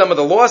takes some of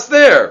the loss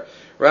there?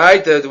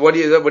 Right? What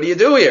do you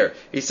do here?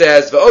 He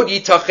says, V'od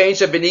yitachen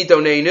she'b'ni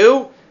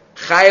donenu,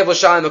 chayev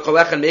l'shalim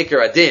v'kolechan meker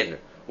adin.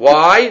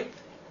 Why?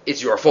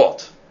 It's your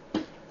fault.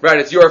 Right?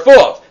 It's your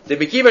fault. The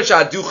bekivan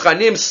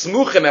sha'duchanim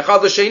smuchim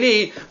echad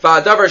l'sheni,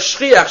 v'adavar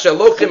shchiach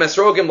she'lochim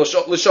esrogim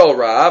l'shol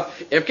rav,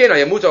 imkena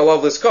yamuta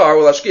alav l'skar,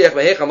 v'lashkiach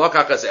v'hecham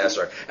lakachas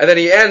eser. And then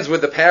he ends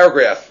with the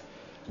paragraph.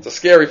 It's a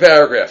scary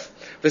paragraph.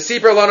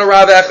 V'sipar lana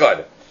Rav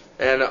Echad.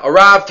 And a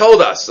Rav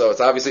told us, so it's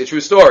obviously a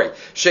true story.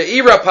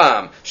 She'ira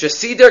pam,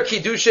 she'sider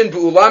kiddushin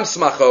b'ulam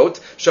smachot,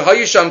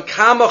 she'hayu sham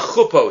kama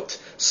chupot,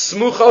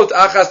 smuchot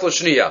achas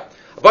l'shniya.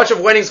 A bunch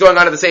of weddings going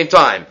on at the same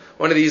time.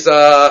 One of these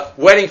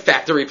wedding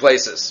factory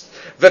places.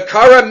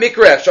 V'kara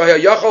mikref,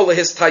 she'hayu yachol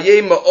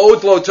lehistayim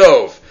ma'od lo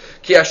tov,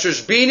 ki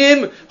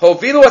ashushbinim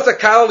hovilu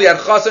asakal liad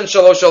chasen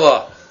shalosh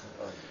Allah.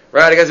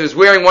 Right, I guess he was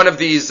wearing one of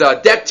these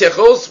deck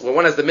tichels, where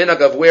one has the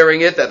minhag of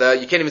wearing it, that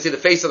you can't even see the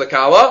face of the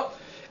kala,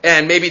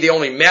 and maybe they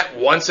only met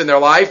once in their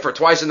life, or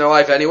twice in their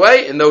life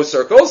anyway, in those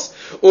circles.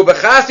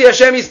 Ubechasi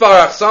Hashem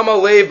yisbarach, sama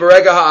leiv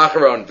berega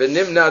ha'acharon,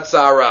 v'nimnat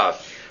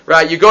sa'arav.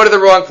 Right, you go to the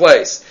wrong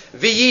place.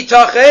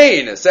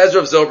 V'yitachein, says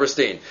Rav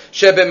Zilberstein,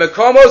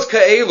 shebemekomos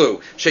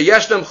ka'elu,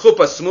 sheyeshnam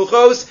chupa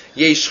smuchos,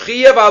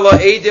 yeshchiyav ala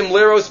edim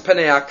liros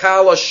panei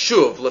akala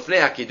shuv,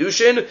 lefnei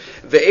akidushin,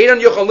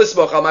 ve'enon yochon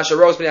lisboch al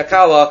masharos panei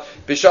akala,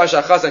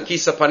 b'shash achazan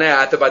kisa panei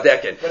at the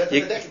badekin. But at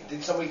the badekin,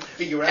 did somebody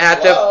figure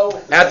out?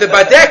 At the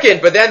badekin,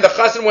 but then the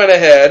chassan went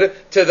ahead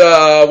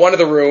to one of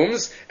the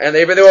rooms, and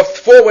there were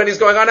 4 weddings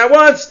going on at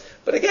once.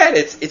 But again,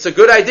 it's a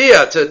good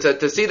idea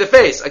to see the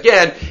face.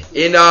 Again,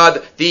 in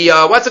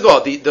what's it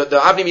called? The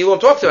Avnei Miluim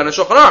talks about in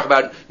Shulchan Aruch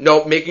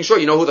about making sure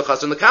you know who the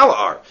chassan and the kala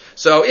are.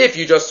 So if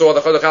you just saw the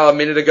chassan and kala a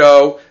minute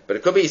ago, but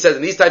it could be, he says,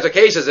 in these types of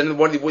cases, in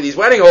one of these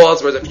wedding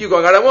halls where there's a few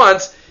going on at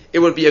once, it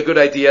would be a good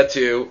idea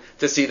to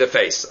see the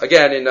face.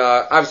 Again, in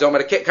obviously I'm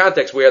in a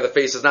context where the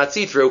face is not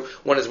see-through,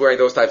 one is wearing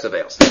those types of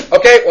veils.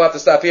 Okay, we'll have to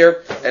stop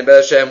here, and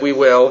B'ez Hashem, we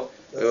will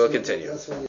continue.